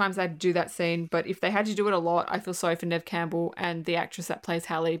how many times they'd do that scene, but if they had to do it a lot, I feel sorry for Neve Campbell and the actress that plays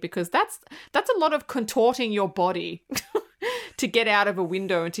Hallie, because that's a lot of contorting your body to get out of a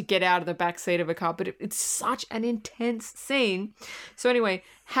window and to get out of the back seat of a car. But it's such an intense scene. So anyway,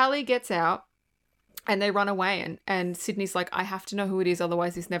 Hallie gets out and they run away. And Sidney's like, I have to know who it is,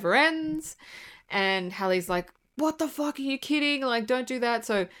 otherwise this never ends. And Hallie's like, what the fuck, are you kidding? Like, don't do that.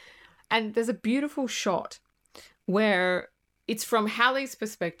 So, and there's a beautiful shot where it's from Hallie's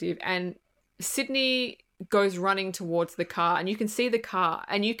perspective and Sidney goes running towards the car and you can see the car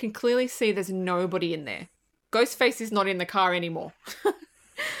and you can clearly see there's nobody in there. Ghostface is not in the car anymore.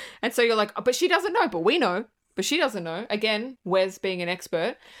 And so you're like, oh, but she doesn't know, but we know, but she doesn't know. Again, Wes being an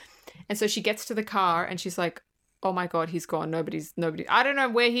expert. And so she gets to the car and she's like, oh my God, he's gone. Nobody. I don't know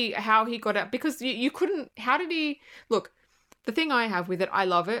how he got out, because you couldn't, how did he, look, the thing I have with it, I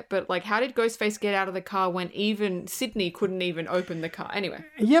love it, but like, how did Ghostface get out of the car when even Sidney couldn't even open the car? Anyway.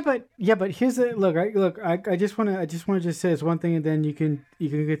 Yeah, but here's the look. I just want to just say this one thing, and then you can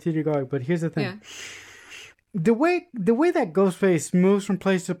continue going. But here's the thing: Yeah. the way that Ghostface moves from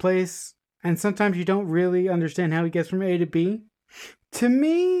place to place, and sometimes you don't really understand how he gets from A to B. To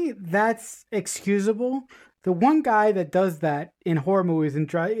me, that's excusable. The one guy that does that in horror movies,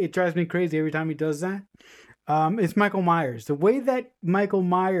 and it drives me crazy every time he does that. It's Michael Myers. The way that Michael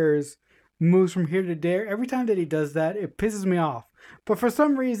Myers moves from here to there, every time that he does that, it pisses me off. But for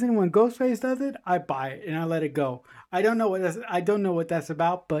some reason, when Ghostface does it, I buy it and I let it go. I don't know what that's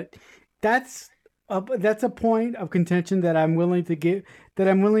about, but that's a point of contention that I'm willing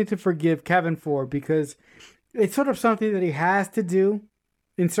to forgive Kevin for, because it's sort of something that he has to do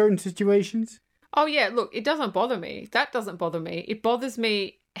in certain situations. Oh yeah, look, it doesn't bother me. That doesn't bother me. It bothers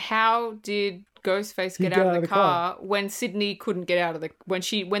me, how did Ghostface get out of the car when Sidney couldn't get out of the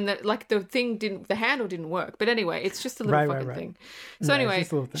the handle didn't work. But anyway, it's just a little thing. So anyway,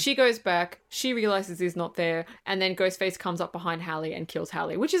 she goes back, she realizes he's not there, and then Ghostface comes up behind Hallie and kills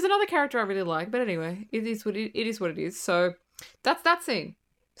Hallie, which is another character I really like. But anyway, it is what it is. So that's that scene.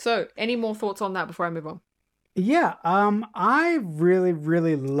 So any more thoughts on that before I move on? Yeah, I really,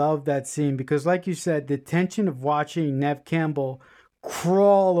 really love that scene because, like you said, the tension of watching Nev Campbell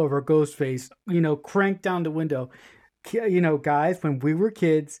crawl over Ghostface, crank down the window. Guys, when we were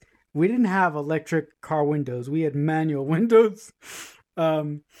kids, we didn't have electric car windows. We had manual windows.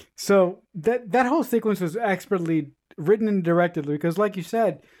 So that whole sequence was expertly written and directed because, like you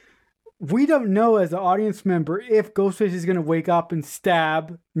said, we don't know as an audience member if Ghostface is going to wake up and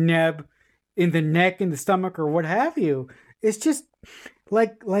stab Neb in the neck, in the stomach, or what have you. It's just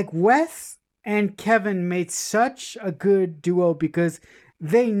like Wes and Kevin made such a good duo because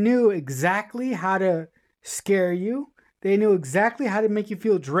they knew exactly how to scare you. They knew exactly how to make you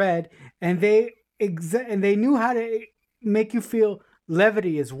feel dread, and they knew how to make you feel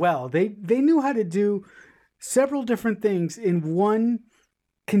levity as well. They knew how to do several different things in one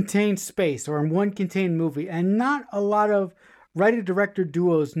contained space or in one contained movie, and not a lot of writer-director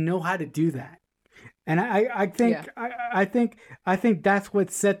duos know how to do that. And I think that's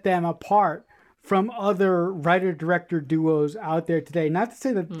what set them apart from other writer-director duos out there today. Not to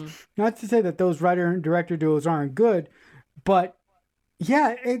say that those writer and director duos aren't good, but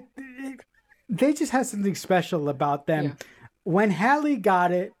yeah, they just had something special about them. Yeah. When Hallie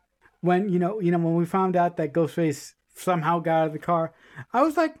got it, when we found out that Ghostface somehow got out of the car, I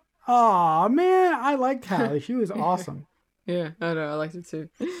was like, oh man, I liked Hallie. She was awesome. Yeah, I know, I liked it too.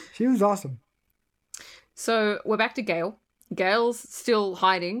 She was awesome. So we're back to Gail. Gail's still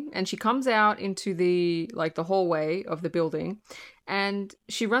hiding, and she comes out into the hallway of the building, and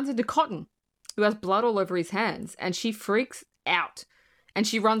she runs into Cotton, who has blood all over his hands, and she freaks out, and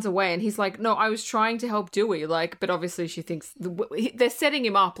she runs away, and he's like, no, I was trying to help Dewey, but obviously she thinks they're setting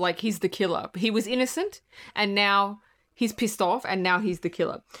him up like he's the killer. He was innocent, and now he's pissed off, and now he's the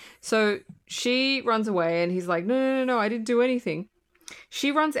killer. So she runs away, and he's like, no, I didn't do anything.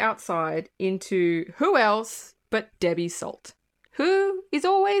 She runs outside into who else but Debbie Salt, who is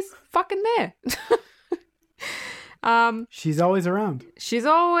always fucking there. She's always around. She's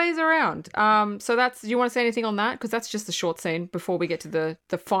always around. So do you want to say anything on that? Because that's just a short scene before we get to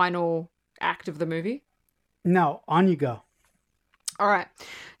the final act of the movie. No, on you go. All right.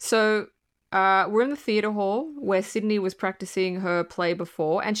 So we're in the theater hall where Sidney was practicing her play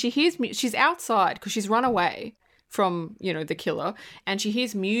before, and she hears she's outside because she's run away from, the killer, and she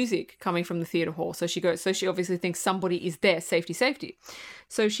hears music coming from the theater hall. So she obviously thinks somebody is there, safety.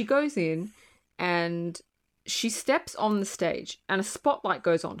 So she goes in and she steps on the stage and a spotlight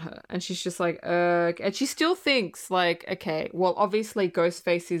goes on her, and she's just like, and she still thinks like, okay, well, obviously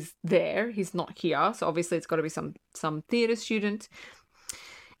Ghostface is there. He's not here. So obviously it's got to be some theater student.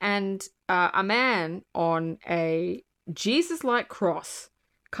 And a man on a Jesus-like cross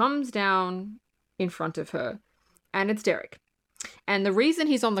comes down in front of her, and it's Derek. And the reason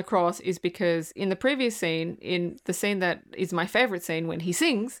he's on the cross is because in the previous scene, in the scene that is my favorite scene when he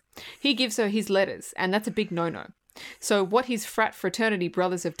sings, he gives her his letters, and that's a big no-no. So what his fraternity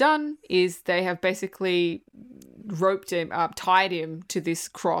brothers have done is they have basically roped him up, tied him to this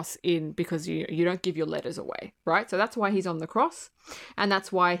cross because you don't give your letters away, right? So that's why he's on the cross, and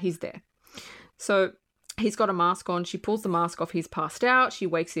that's why he's there. So he's got a mask on. She pulls the mask off. He's passed out. She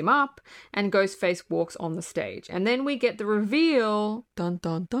wakes him up, and Ghostface walks on the stage. And then we get the reveal, dun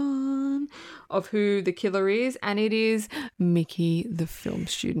dun dun, of who the killer is, and it is Mickey, the film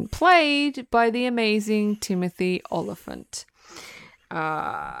student, played by the amazing Timothy Oliphant.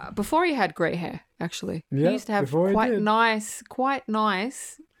 Before he had grey hair, actually, he used to have quite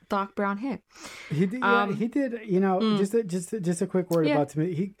nice dark brown hair. He did. You know, just a quick word about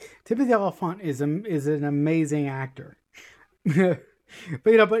Timothy. Timothy Oliphant is an amazing actor.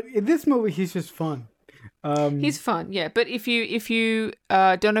 but in this movie, he's just fun. He's fun, yeah. But if you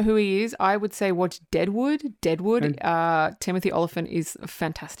don't know who he is, I would say watch Deadwood. Timothy Oliphant is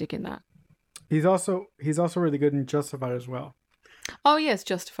fantastic in that. He's also really good in Justified as well. Oh yes,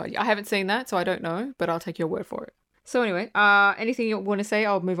 Justified. I haven't seen that, so I don't know, but I'll take your word for it. So anyway, anything you want to say?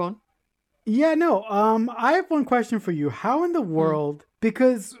 I'll move on. Yeah, no. I have one question for you. How in the world?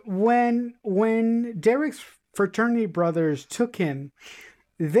 Because when Derek's fraternity brothers took him,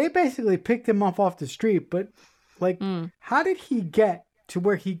 they basically picked him off the street. But how did he get to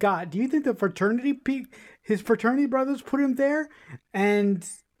where he got? Do you think his fraternity brothers put him there, and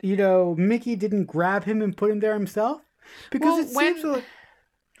Mickey didn't grab him and put him there himself? Because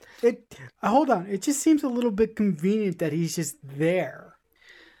hold on. It just seems a little bit convenient that he's just there.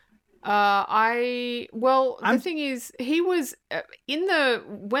 The thing is, he was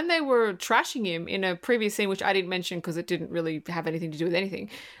when they were trashing him in a previous scene, which I didn't mention because it didn't really have anything to do with anything.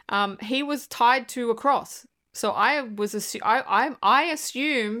 He was tied to a cross. So I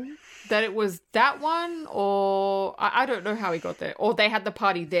assume that it was that one, or I don't know how he got there, or they had the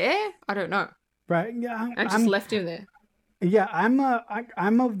party there. I don't know. Right. Yeah. And just left him there. Yeah, I'm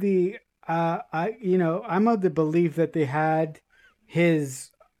of the belief that they had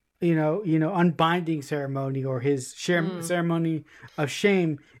his unbinding ceremony or his ceremony of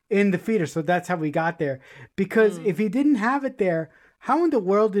shame in the theater, so that's how we got there. Because if he didn't have it there, how in the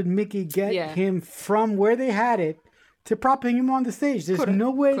world did Mickey get him from where they had it to propping him on the stage? There's no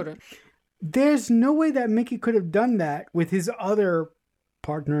way that Mickey could have done that with his other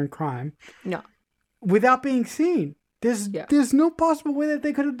partner in crime. No. Without being seen. There's no possible way that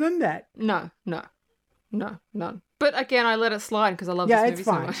they could have done that. No, none. But again, I let it slide because I love this movie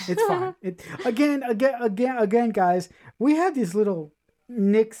so much. It's fine. Again, guys, we have these little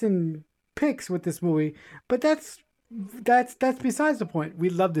nicks and picks with this movie, but that's besides the point.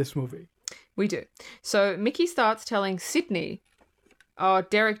 We love this movie. We do. So Mickey starts telling Sidney,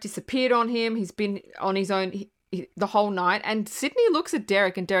 Derek disappeared on him. He's been on his own the whole night. And Sidney looks at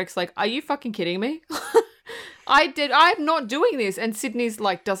Derek, and Derek's like, "Are you fucking kidding me?" I'm not doing this. And Sydney's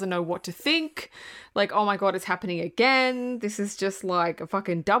like, doesn't know what to think. Like, oh my God, it's happening again. This is just like a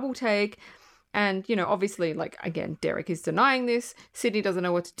fucking double take. And, obviously, like, again, Derek is denying this. Sidney doesn't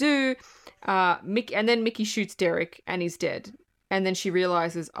know what to do. And then Mickey shoots Derek and he's dead. And then she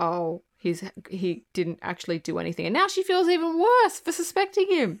realizes, he didn't actually do anything. And now she feels even worse for suspecting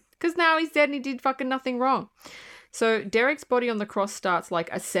him because now he's dead and he did fucking nothing wrong. So Derek's body on the cross starts like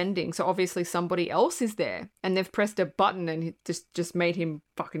ascending. So obviously somebody else is there and they've pressed a button and it just made him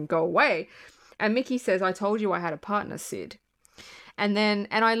fucking go away. And Mickey says, "I told you I had a partner, Sid." And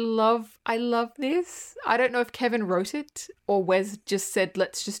I love this. I don't know if Kevin wrote it or Wes just said,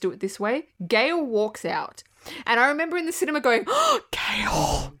 "Let's just do it this way." Gail walks out. And I remember in the cinema going, "Oh,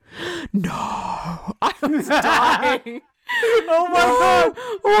 Gail, no." I was dying. Oh my God!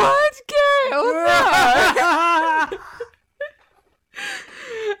 What, Gail? No.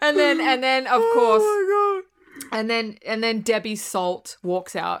 and then of course, oh my God. And then Debbie Salt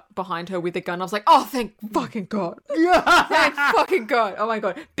walks out behind her with a gun. I was like, "Oh, thank fucking God!" Thank fucking God! Oh my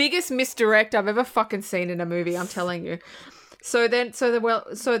God, biggest misdirect I've ever fucking seen in a movie. I'm telling you. So then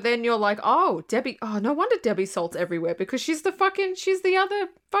you're like, "Oh, Debbie. Oh, no wonder Debbie Salt's everywhere because she's the other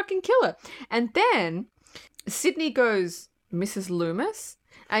fucking killer." And then Sidney goes, "Mrs. Loomis?"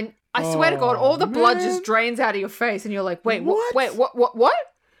 And I swear to God, all the blood just drains out of your face. And you're like, wait, what?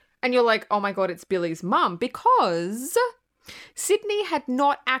 And you're like, oh my God, it's Billy's mum. Because Sidney had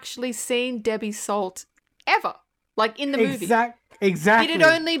not actually seen Debbie Salt ever. Like in the movie. Exactly. It had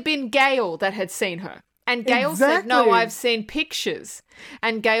only been Gail that had seen her. And Gail said, "No, I've seen pictures."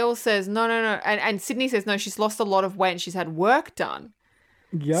 And Gail says, no. And Sidney says, "No, she's lost a lot of weight and she's had work done."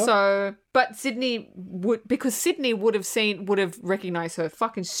 Yep. So, but Sidney would have recognized her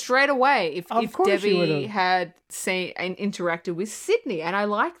fucking straight away Of if course she would Debbie have. had seen and interacted with Sidney. And I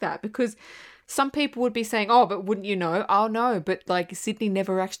like that because some people would be saying, oh, but wouldn't you know? Oh, no. But like Sidney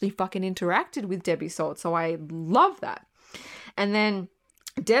never actually fucking interacted with Debbie Salt. So I love that. And then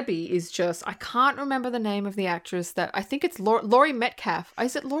Debbie is just, I can't remember the name of the actress that, I think it's Laurie Metcalf.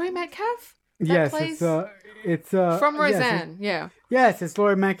 Is it Laurie Metcalf that Yes, plays it's from yes, Roseanne? Yeah. yes, it's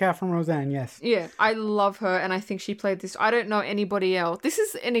Laurie Metcalf from Roseanne. Yes. Yeah, I love her, and I think she played this. I don't know anybody else. This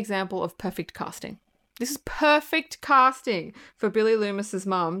is an example of perfect casting. This is perfect casting for Billy Loomis's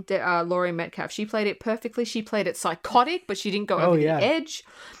mum, Laurie Metcalf. She played it perfectly. She played it psychotic, but she didn't go over the edge.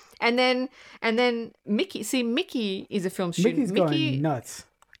 And then Mickey. See, Mickey is a film student. Mickey's going nuts.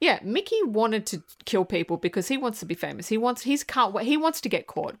 Yeah, Mickey wanted to kill people because he wants to be famous. He wants to get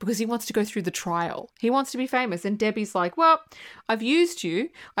caught because he wants to go through the trial. He wants to be famous. And Debbie's like, well, I've used you.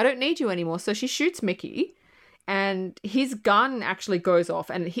 I don't need you anymore. So she shoots Mickey and his gun actually goes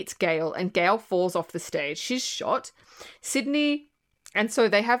off and it hits Gail and Gail falls off the stage. She's shot. Sidney. And so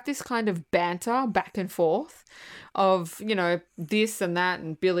they have this kind of banter back and forth of, you know, this and that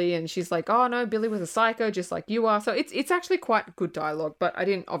and Billy. And she's like, oh, no, Billy was a psycho just like you are. So it's actually quite good dialogue, but I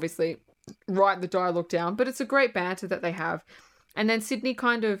didn't obviously write the dialogue down. But it's a great banter that they have. And then Sidney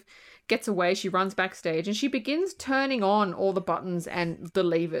kind of gets away. She runs backstage and she begins turning on all the buttons and the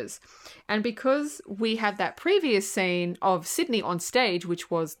levers. And because we have that previous scene of Sidney on stage,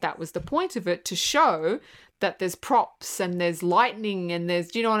 that was the point of it, to show that there's props and there's lightning and there's,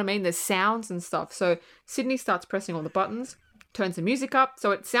 do you know what I mean? There's sounds and stuff. So Sidney starts pressing all the buttons, turns the music up.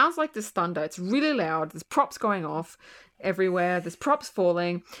 So it sounds like there's thunder. It's really loud. There's props going off everywhere. There's props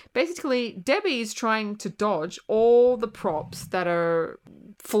falling. Basically, Debbie's trying to dodge all the props that are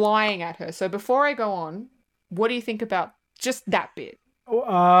flying at her. So before I go on, what do you think about just that bit?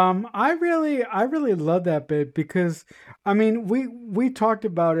 I really love that bit because, I mean, we talked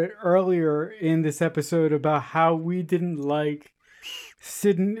about it earlier in this episode about how we didn't like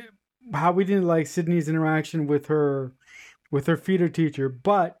Sidney's interaction with her theater teacher,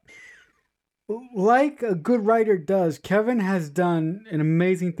 but like a good writer does, Kevin has done an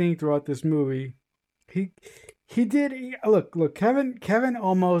amazing thing throughout this movie. Look, Kevin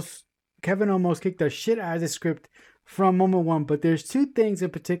almost kicked the shit out of the script from moment one, but there's two things in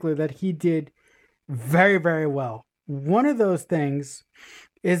particular that he did very, very well. One of those things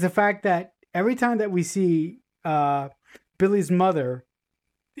is the fact that every time that we see Billy's mother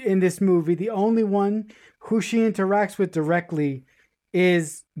in this movie, the only one who she interacts with directly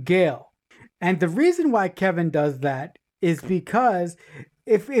is Gail. And the reason why Kevin does that is because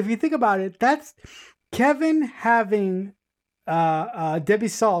if you think about it, that's Kevin having Debbie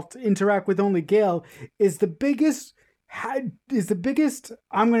Salt interact with only Gail is the biggest. I'm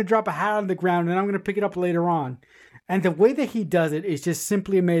going to drop a hat on the ground and I'm going to pick it up later on. And the way that he does it is just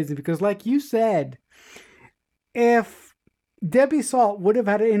simply amazing because, like you said, if Debbie Salt would have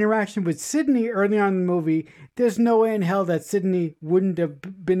had an interaction with Sidney early on in the movie, there's no way in hell that Sidney wouldn't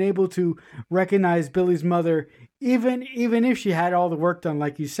have been able to recognize Billy's mother, even if she had all the work done,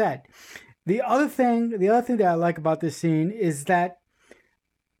 like you said. The other thing that I like about this scene is that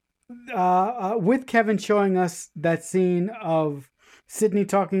with Kevin showing us that scene of Sidney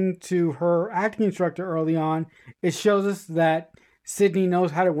talking to her acting instructor early on, it shows us that Sidney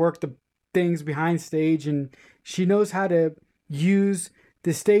knows how to work the things behind stage and she knows how to use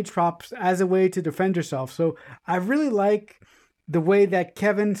the stage props as a way to defend herself. So I really like the way that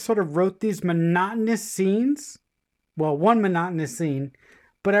Kevin sort of wrote these monotonous scenes. Well, one monotonous scene,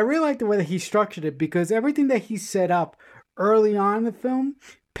 but I really like the way that he structured it because everything that he set up early on in the film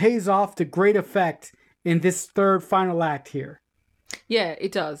pays off to great effect in this third final act here. Yeah,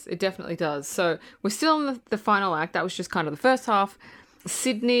 it does. It definitely does. So we're still in the final act. That was just kind of the first half.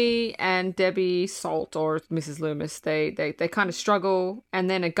 Sidney and Debbie Salt, or Mrs. Loomis, they kind of struggle, and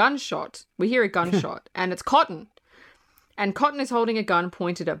then a gunshot. We hear a gunshot, and it's Cotton. And Cotton is holding a gun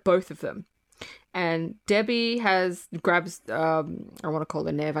pointed at both of them. And Debbie grabs, I want to call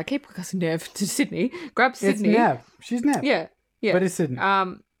her Nev. I keep calling Nev to Sidney. Grabs Sidney. It's Nev. She's Nev. Yeah. But it's Sidney.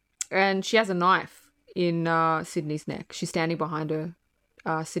 And she has a knife in Sidney's neck. She's standing behind her.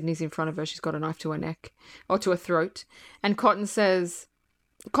 Sidney's in front of her. She's got a knife to her neck or to her throat. And Cotton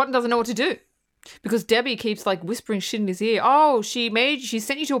doesn't know what to do because Debbie keeps like whispering shit in his ear. Oh, she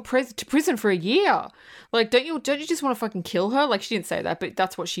sent you to prison for a year. Like, don't you just want to fucking kill her? Like, she didn't say that, but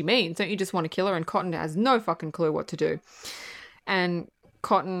that's what she means. Don't you just want to kill her? And Cotton has no fucking clue what to do. And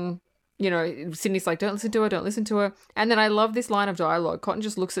Cotton, you know, Sidney's like, don't listen to her. And then I love this line of dialogue. Cotton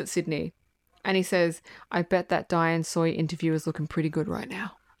just looks at Sidney And he says, I bet that Diane Sawyer interview is looking pretty good right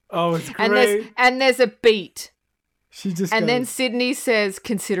now. Oh, it's great. And there's a beat. She just And goes, then Sidney says,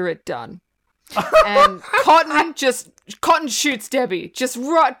 consider it done. And Cotton shoots Debbie. Just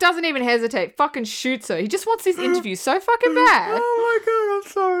doesn't even hesitate. Fucking shoots her. He just wants this interview so fucking bad. Oh my god, I'm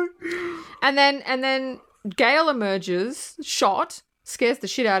sorry. And then Gail emerges, shot, scares the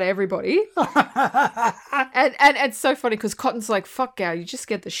shit out of everybody. and it's so funny because Cotton's like, fuck Gail, you just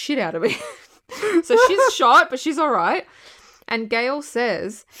scared the shit out of me. So she's shot, but she's all right. And Gail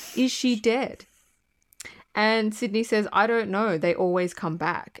says, is she dead? And Sidney says, I don't know. They always come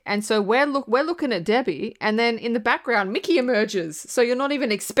back. And so we're looking at Debbie, and then in the background, Mickey emerges. So you're not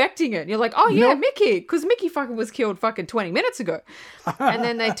even expecting it. You're like, oh yeah, Mickey, because Mickey fucking was killed fucking 20 minutes ago. And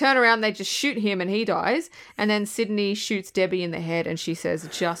then they turn around, they just shoot him, and he dies. And then Sidney shoots Debbie in the head, and she says,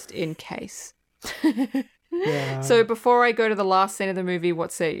 just in case. Yeah. So before I go to the last scene of the movie,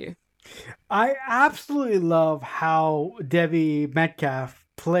 what say you? I absolutely love how Debbie Metcalf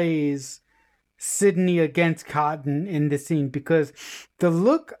plays Sidney against Cotton in this scene, because the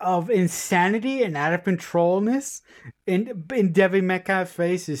look of insanity and out of controlness in Debbie Metcalf's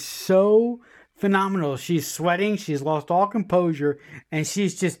face is so phenomenal. She's sweating, she's lost all composure, and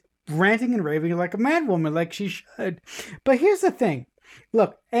she's just ranting and raving like a madwoman, like she should. But here's the thing.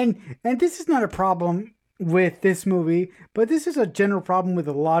 Look, and this is not a problem with this movie, but this is a general problem with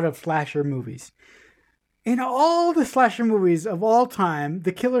a lot of slasher movies. In all the slasher movies of all time,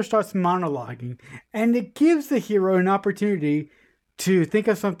 the killer starts monologuing, and it gives the hero an opportunity to think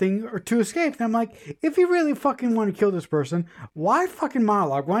of something or to escape. And I'm like, if you really fucking want to kill this person, why fucking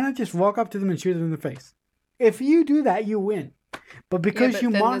monologue? Why not just walk up to them and shoot them in the face? If you do that, you win. But because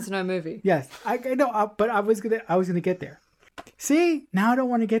then there's no movie. Yes, I know, but I was gonna get there. See, now I don't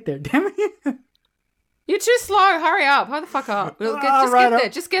want to get there. Damn it. You're too slow. Hurry up. Hurry the fuck up.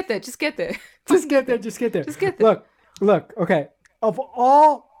 Just get there. Just get there. Just get there. Look. Okay. Of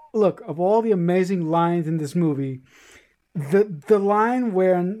all the amazing lines in this movie, the line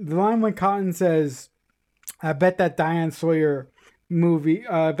when Cotton says, "I bet that Diane Sawyer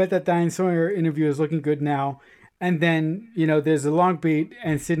interview is looking good now," and then there's a long beat,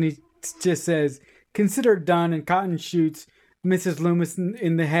 and Sidney just says, "Consider it done," and Cotton shoots Mrs. Loomis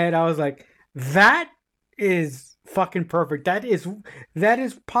in the head. I was like, that is fucking perfect. That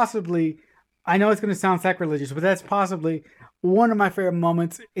is possibly, I know it's going to sound sacrilegious, but that's possibly one of my favorite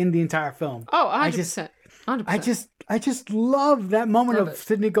moments in the entire film. Oh, 100%. 100%. I just love that moment of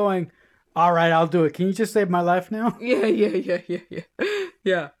Sidney going, all right, I'll do it. Can you just save my life now? Yeah.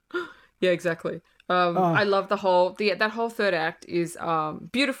 Yeah, exactly. I love that whole third act is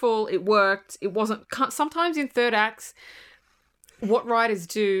beautiful. It worked. It wasn't, sometimes in third acts, what writers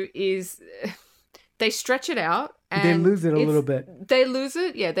do is they stretch it out and they lose it a little bit. They lose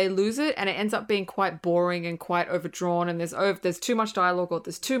it, and it ends up being quite boring and quite overdrawn, and there's too much dialogue, or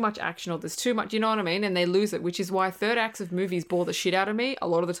there's too much action, or there's too much, you know what I mean? And they lose it, which is why third acts of movies bore the shit out of me a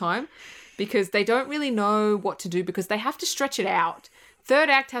lot of the time, because they don't really know what to do, because they have to stretch it out.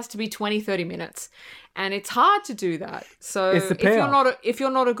 Third act has to be 20, 30 minutes. And it's hard to do that. So if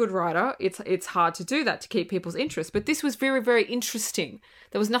you're not a good writer, it's hard to do that, to keep people's interest. But this was very, very interesting.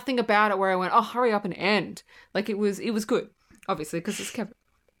 There was nothing about it where I went, oh, hurry up and end. Like it was good, obviously, because it's Kevin.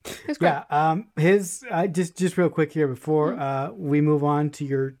 It's great. Yeah. Just real quick here before we move on to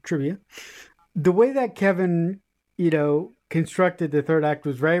your trivia. The way that Kevin, constructed the third act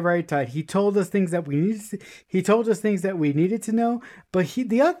was very, very tight. He told us things that we needed to know, but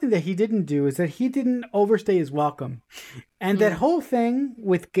the other thing that he didn't do is that he didn't overstay his welcome. And that whole thing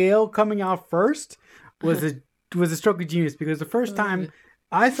with Gail coming out first was a stroke of genius, because the first time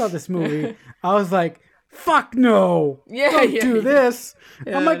I saw this movie, I was like, fuck no. Don't do this.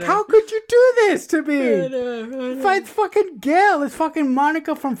 Yeah, I'm like, how could you do this to me? I know. It's fucking Gail. It's fucking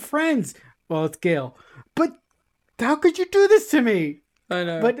Monica from Friends. Well, it's Gail. But how could you do this to me? I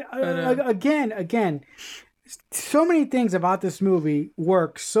know. But again, so many things about this movie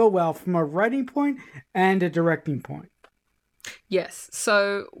work so well from a writing point and a directing point. Yes.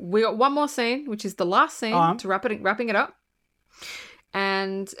 So we got one more scene, which is the last scene to wrapping it up.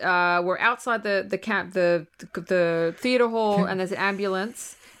 And we're outside the camp, the theater hall, and there's an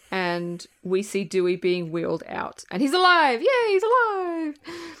ambulance. And we see Dewey being wheeled out, and he's alive! Yay, he's alive!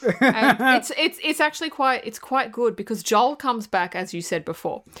 And it's actually quite good, because Joel comes back, as you said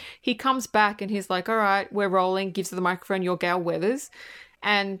before. He comes back and he's like, "All right, we're rolling." Gives her the microphone. "You're Gail Weathers."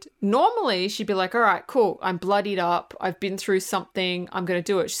 And normally she'd be like, "All right, cool. I'm bloodied up. I've been through something. I'm gonna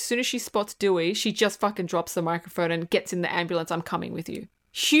do it." As soon as she spots Dewey, she just fucking drops the microphone and gets in the ambulance. "I'm coming with you."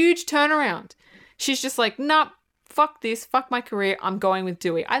 Huge turnaround. She's just like, "Nah. Fuck this, fuck my career, I'm going with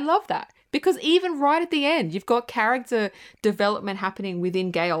Dewey." I love that. Because even right at the end, you've got character development happening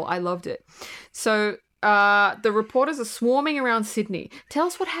within Gale. I loved it. So the reporters are swarming around Sidney. Tell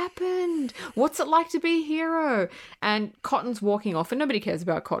us what happened. What's it like to be a hero? And Cotton's walking off, and nobody cares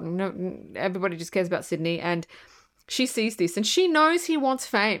about Cotton. No, everybody just cares about Sidney. And she sees this, and she knows he wants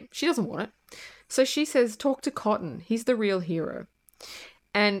fame. She doesn't want it. So she says, talk to Cotton. He's the real hero.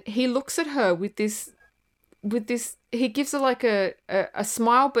 And he looks at her with this, he gives her like a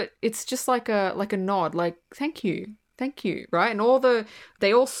smile, but it's just like a nod, like, thank you, right? And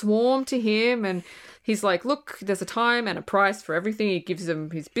they all swarm to him, and he's like, look, there's a time and a price for everything. He gives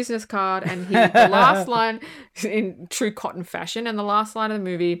them his business card, and the last line, in true Cotton fashion, and the last line of the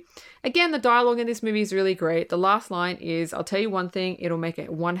movie, again, the dialogue in this movie is really great. The last line is, I'll tell you one thing, it'll make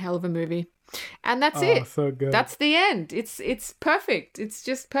it one hell of a movie. And that's it. So good. That's the end. It's perfect. It's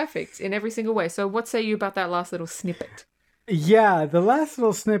just perfect in every single way. So what say you about that last little snippet? Yeah, the last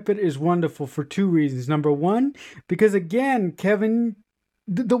little snippet is wonderful for two reasons. Number one, because again, Kevin,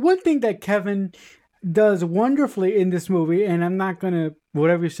 the one thing that Kevin does wonderfully in this movie, and I'm not going to,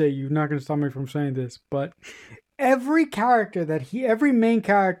 whatever you say, you're not going to stop me from saying this, but every main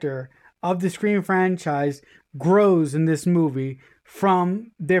character of the Scream franchise grows in this movie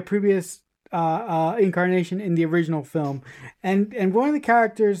from their previous incarnation in the original film, and one of the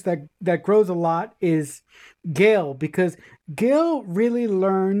characters that grows a lot is Gale, because Gale really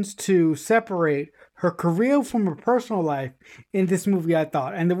learns to separate her career from her personal life in this movie, I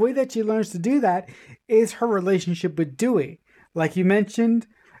thought. And the way that she learns to do that is her relationship with Dewey. Like you mentioned,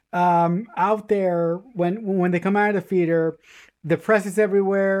 out there when they come out of the theater, the press is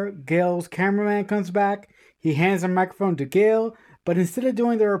everywhere. Gale's cameraman comes back. He hands a microphone to Gale. But instead of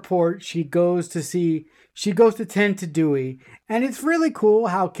doing the report, she goes to tend to Dewey. And it's really cool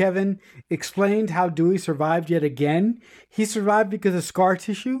how Kevin explained how Dewey survived yet again. He survived because of scar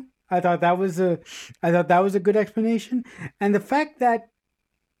tissue. I thought that was a good explanation. And the fact that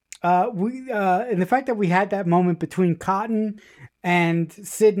we had that moment between Cotton and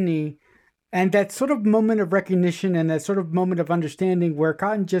Sidney, and that sort of moment of recognition and that sort of moment of understanding where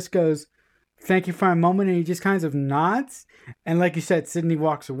Cotton just goes, thank you for a moment, and he just kind of nods. And like you said, Sidney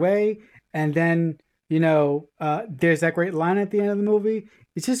walks away, and then there's that great line at the end of the movie.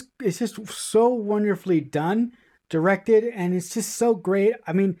 It's just so wonderfully done, directed, and it's just so great.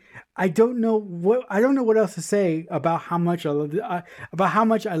 I mean, I don't know what else to say about how much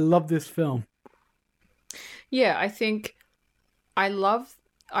I love this film. Yeah, I think I love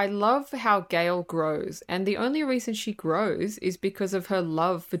how Gale grows, and the only reason she grows is because of her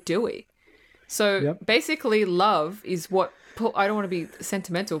love for Dewey. So basically, love is what, I don't want to be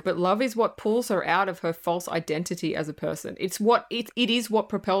sentimental, but love is what pulls her out of her false identity as a person. It is what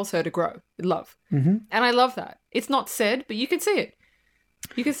propels her to grow. Love. Mm-hmm. And I love that. It's not said, but you can see it.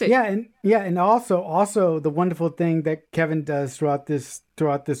 You can see it. And also the wonderful thing that Kevin does throughout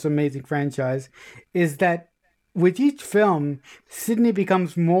this amazing franchise is that with each film, Sidney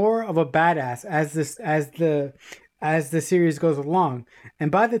becomes more of a badass as the series goes along. And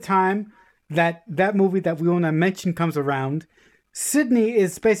by the time that movie that we want to mention comes around, Sidney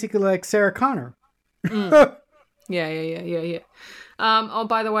is basically like Sarah Connor. Yeah. Oh,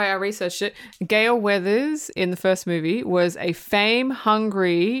 by the way, I researched it. Gale Weathers in the first movie was a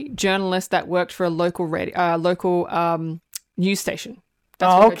fame-hungry journalist that worked for a local news station.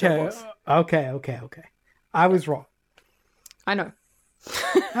 That's what her job was. Okay. I was wrong. I know.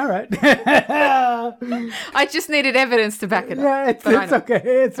 All right. I just needed evidence to back it up. Yeah, it's okay.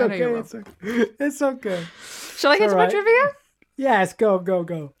 It's okay. Shall I get to my trivia? Yes, go.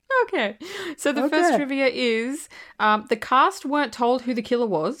 Okay. So the first trivia is the cast weren't told who the killer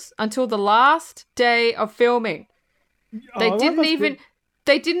was until the last day of filming. They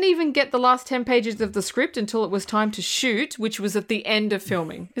didn't even get the last 10 pages of the script until it was time to shoot, which was at the end of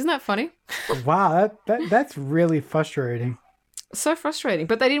filming. Isn't that funny? Wow, that's really frustrating. So frustrating,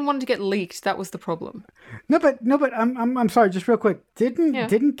 but they didn't want it to get leaked. That was the problem. No, but I'm sorry. Just real quick,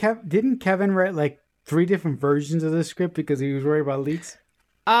 didn't Kevin write like 3 different versions of the script because he was worried about leaks?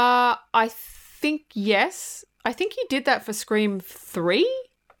 I think yes. I think he did that for Scream 3.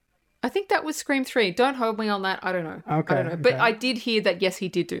 I think that was Scream 3. Don't hold me on that. I don't know. Okay. I don't know. But I did hear that yes, he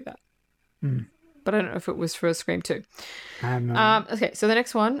did do that. But I don't know if it was for Scream 2. I have no idea. Okay, so the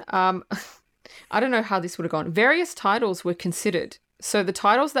next one. I don't know how this would have gone. Various titles were considered. So the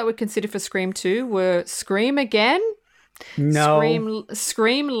titles that were considered for Scream 2 were Scream Again, no,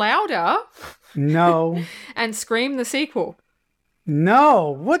 Scream Louder, no, and Scream the sequel.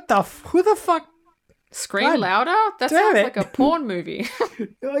 No, who the fuck? Scream Louder? That sounds like a porn movie.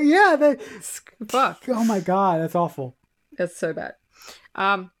 Yeah, fuck. Oh my god, that's awful. That's so bad.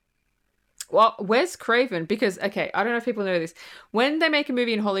 Well, Wes Craven, because, okay, I don't know if people know this. When they make a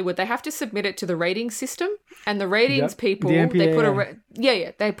movie in Hollywood, they have to submit it to the rating system. And the ratings people, The they put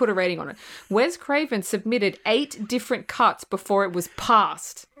MPAA. they put a rating on it. Wes Craven submitted 8 different cuts before it was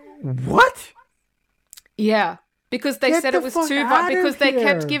passed. What? Yeah. Because they Get said the it was fuck too out of because they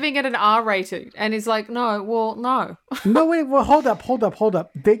kept here. giving it an R rating. And he's like, no. No, wait. Well, hold up.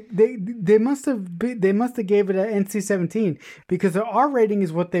 They must have gave it an NC-17 because the R rating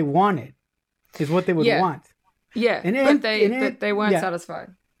is what they wanted, is what they would want. Yeah, but they weren't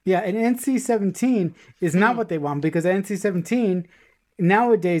satisfied. Yeah, an NC-17 is not what they want because NC-17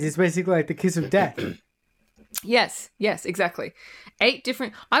 nowadays is basically like the kiss of death. Yes, exactly. 8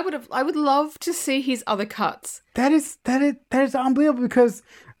 different. I would love to see his other cuts. That is unbelievable because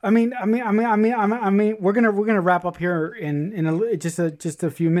I mean we're gonna wrap up here in just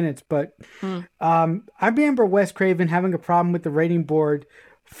a few minutes, but I remember Wes Craven having a problem with the rating board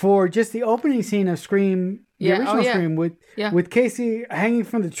for just the opening scene of Scream, the original Scream with Casey hanging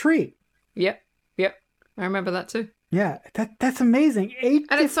from the tree. Yep. I remember that too. Yeah, that's amazing. 8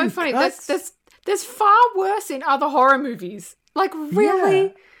 and it's so funny. Cuts. There's far worse in other horror movies. Like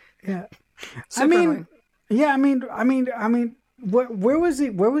really? Yeah. Super annoying. Where was the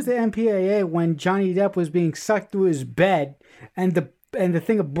MPAA when Johnny Depp was being sucked through his bed and the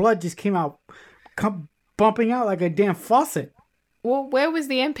thing of blood just came out, bumping out like a damn faucet? Well, where was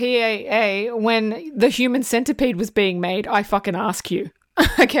the MPAA when the Human Centipede was being made? I fucking ask you.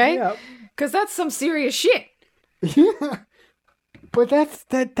 Okay? Yeah. Because that's some serious shit. Yeah. But that's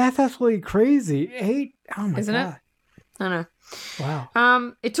absolutely crazy. 8. Oh my Isn't God. it? I know. Wow.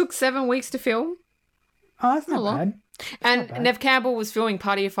 It took 7 weeks to film. Oh, that's not bad. And Neve Campbell was filming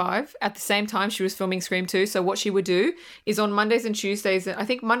Party of 5 at the same time she was filming Scream 2. So what she would do is on Mondays and Tuesdays, I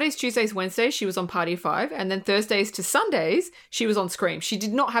think Mondays, Tuesdays, Wednesdays, she was on Party of 5. And then Thursdays to Sundays, she was on Scream. She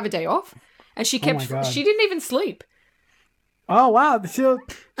did not have a day off. And she kept, she didn't even sleep. Oh, wow. So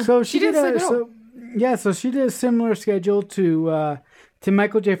she did didn't sleep at all. So she did a similar schedule to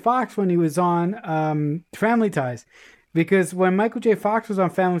Michael J. Fox when he was on Family Ties. Because when Michael J. Fox was on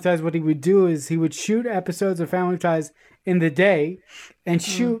Family Ties, what he would do is he would shoot episodes of Family Ties in the day and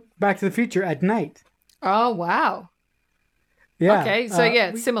shoot Back to the Future at night. Oh, wow. Yeah. Okay,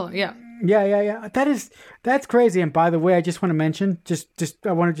 so similar, yeah. Yeah. That's crazy. And by the way, I just want to mention,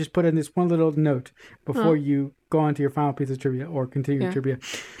 I want to just put in this one little note before you go on to your final piece of trivia or continue your trivia.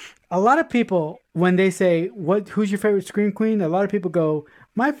 A lot of people, when they say, who's your favorite Scream Queen? A lot of people go,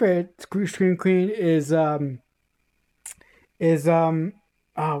 my favorite Scream Queen is Jamie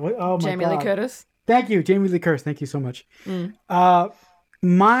Lee Curtis. Thank you, Jamie Lee Curtis. Thank you so much.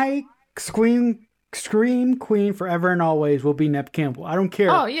 My Scream Queen forever and always will be Neve Campbell. I don't care.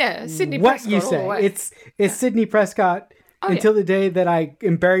 Oh yeah, Sidney what Prescott you all the say. way. It's Sidney Prescott until the day that I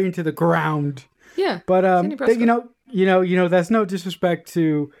am buried into the ground. Yeah, but you know that's no disrespect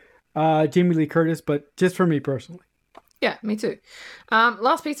to Jamie Lee Curtis, but just for me personally. Yeah, me too.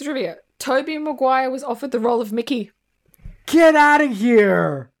 Last piece of trivia: Tobey Maguire was offered the role of Mickey. Get out of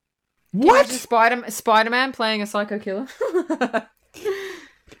here! What? Spider-Man playing a psycho killer.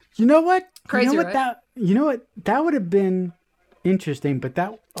 You know what? Crazy, you know what right? You know what? That would have been interesting, but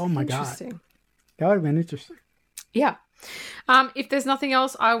oh my God. That would have been interesting. Yeah. If there's nothing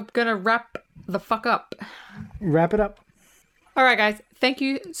else, I'm going to wrap the fuck up. Wrap it up. All right, guys. Thank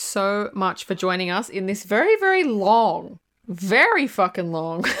you so much for joining us in this very, very long, very fucking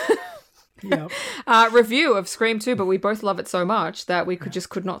long Yep. review of Scream 2, but we both love it so much that we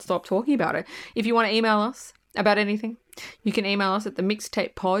could not stop talking about it. If you want to email us about anything, you can email us at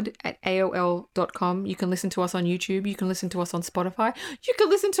themixtapepod@aol.com. You can listen to us on YouTube. You can listen to us on Spotify. You can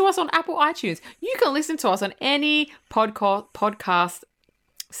listen to us on Apple iTunes. You can listen to us on any podcast.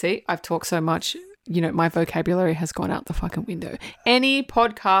 See, I've talked so much. You know, my vocabulary has gone out the fucking window. Any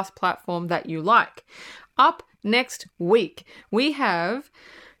podcast platform that you like. Up next week, we have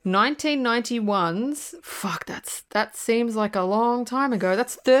 1991's, that seems like a long time ago.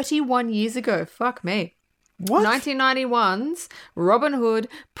 That's 31 years ago. Fuck me. What? 1991's Robin Hood,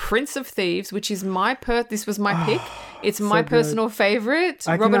 Prince of Thieves, which is this was my pick. It's my personal favorite.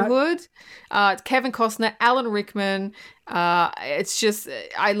 Robin Hood, Kevin Costner, Alan Rickman. It's just,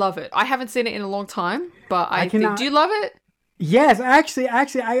 I love it. I haven't seen it in a long time, but do you love it? Yes, actually,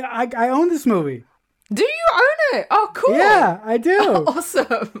 I own this movie. Do you own it? Oh, cool. Yeah, I do.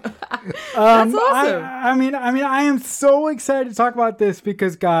 Awesome. That's awesome. I am so excited to talk about this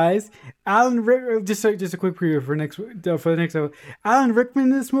because, guys, just a quick preview for the next episode. Alan Rickman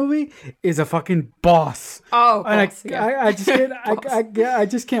in this movie is a fucking boss. Oh, and boss, yeah. I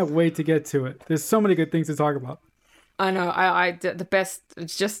just can't wait to get to it. There's so many good things to talk about. I know. The best.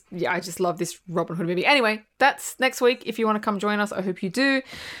 It's just, yeah, I just love this Robin Hood movie. Anyway, that's next week. If you want to come join us, I hope you do.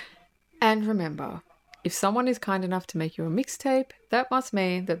 And remember, if someone is kind enough to make you a mixtape, that must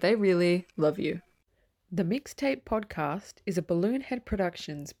mean that they really love you. The Mixtape Podcast is a Balloonhead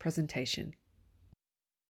Productions presentation.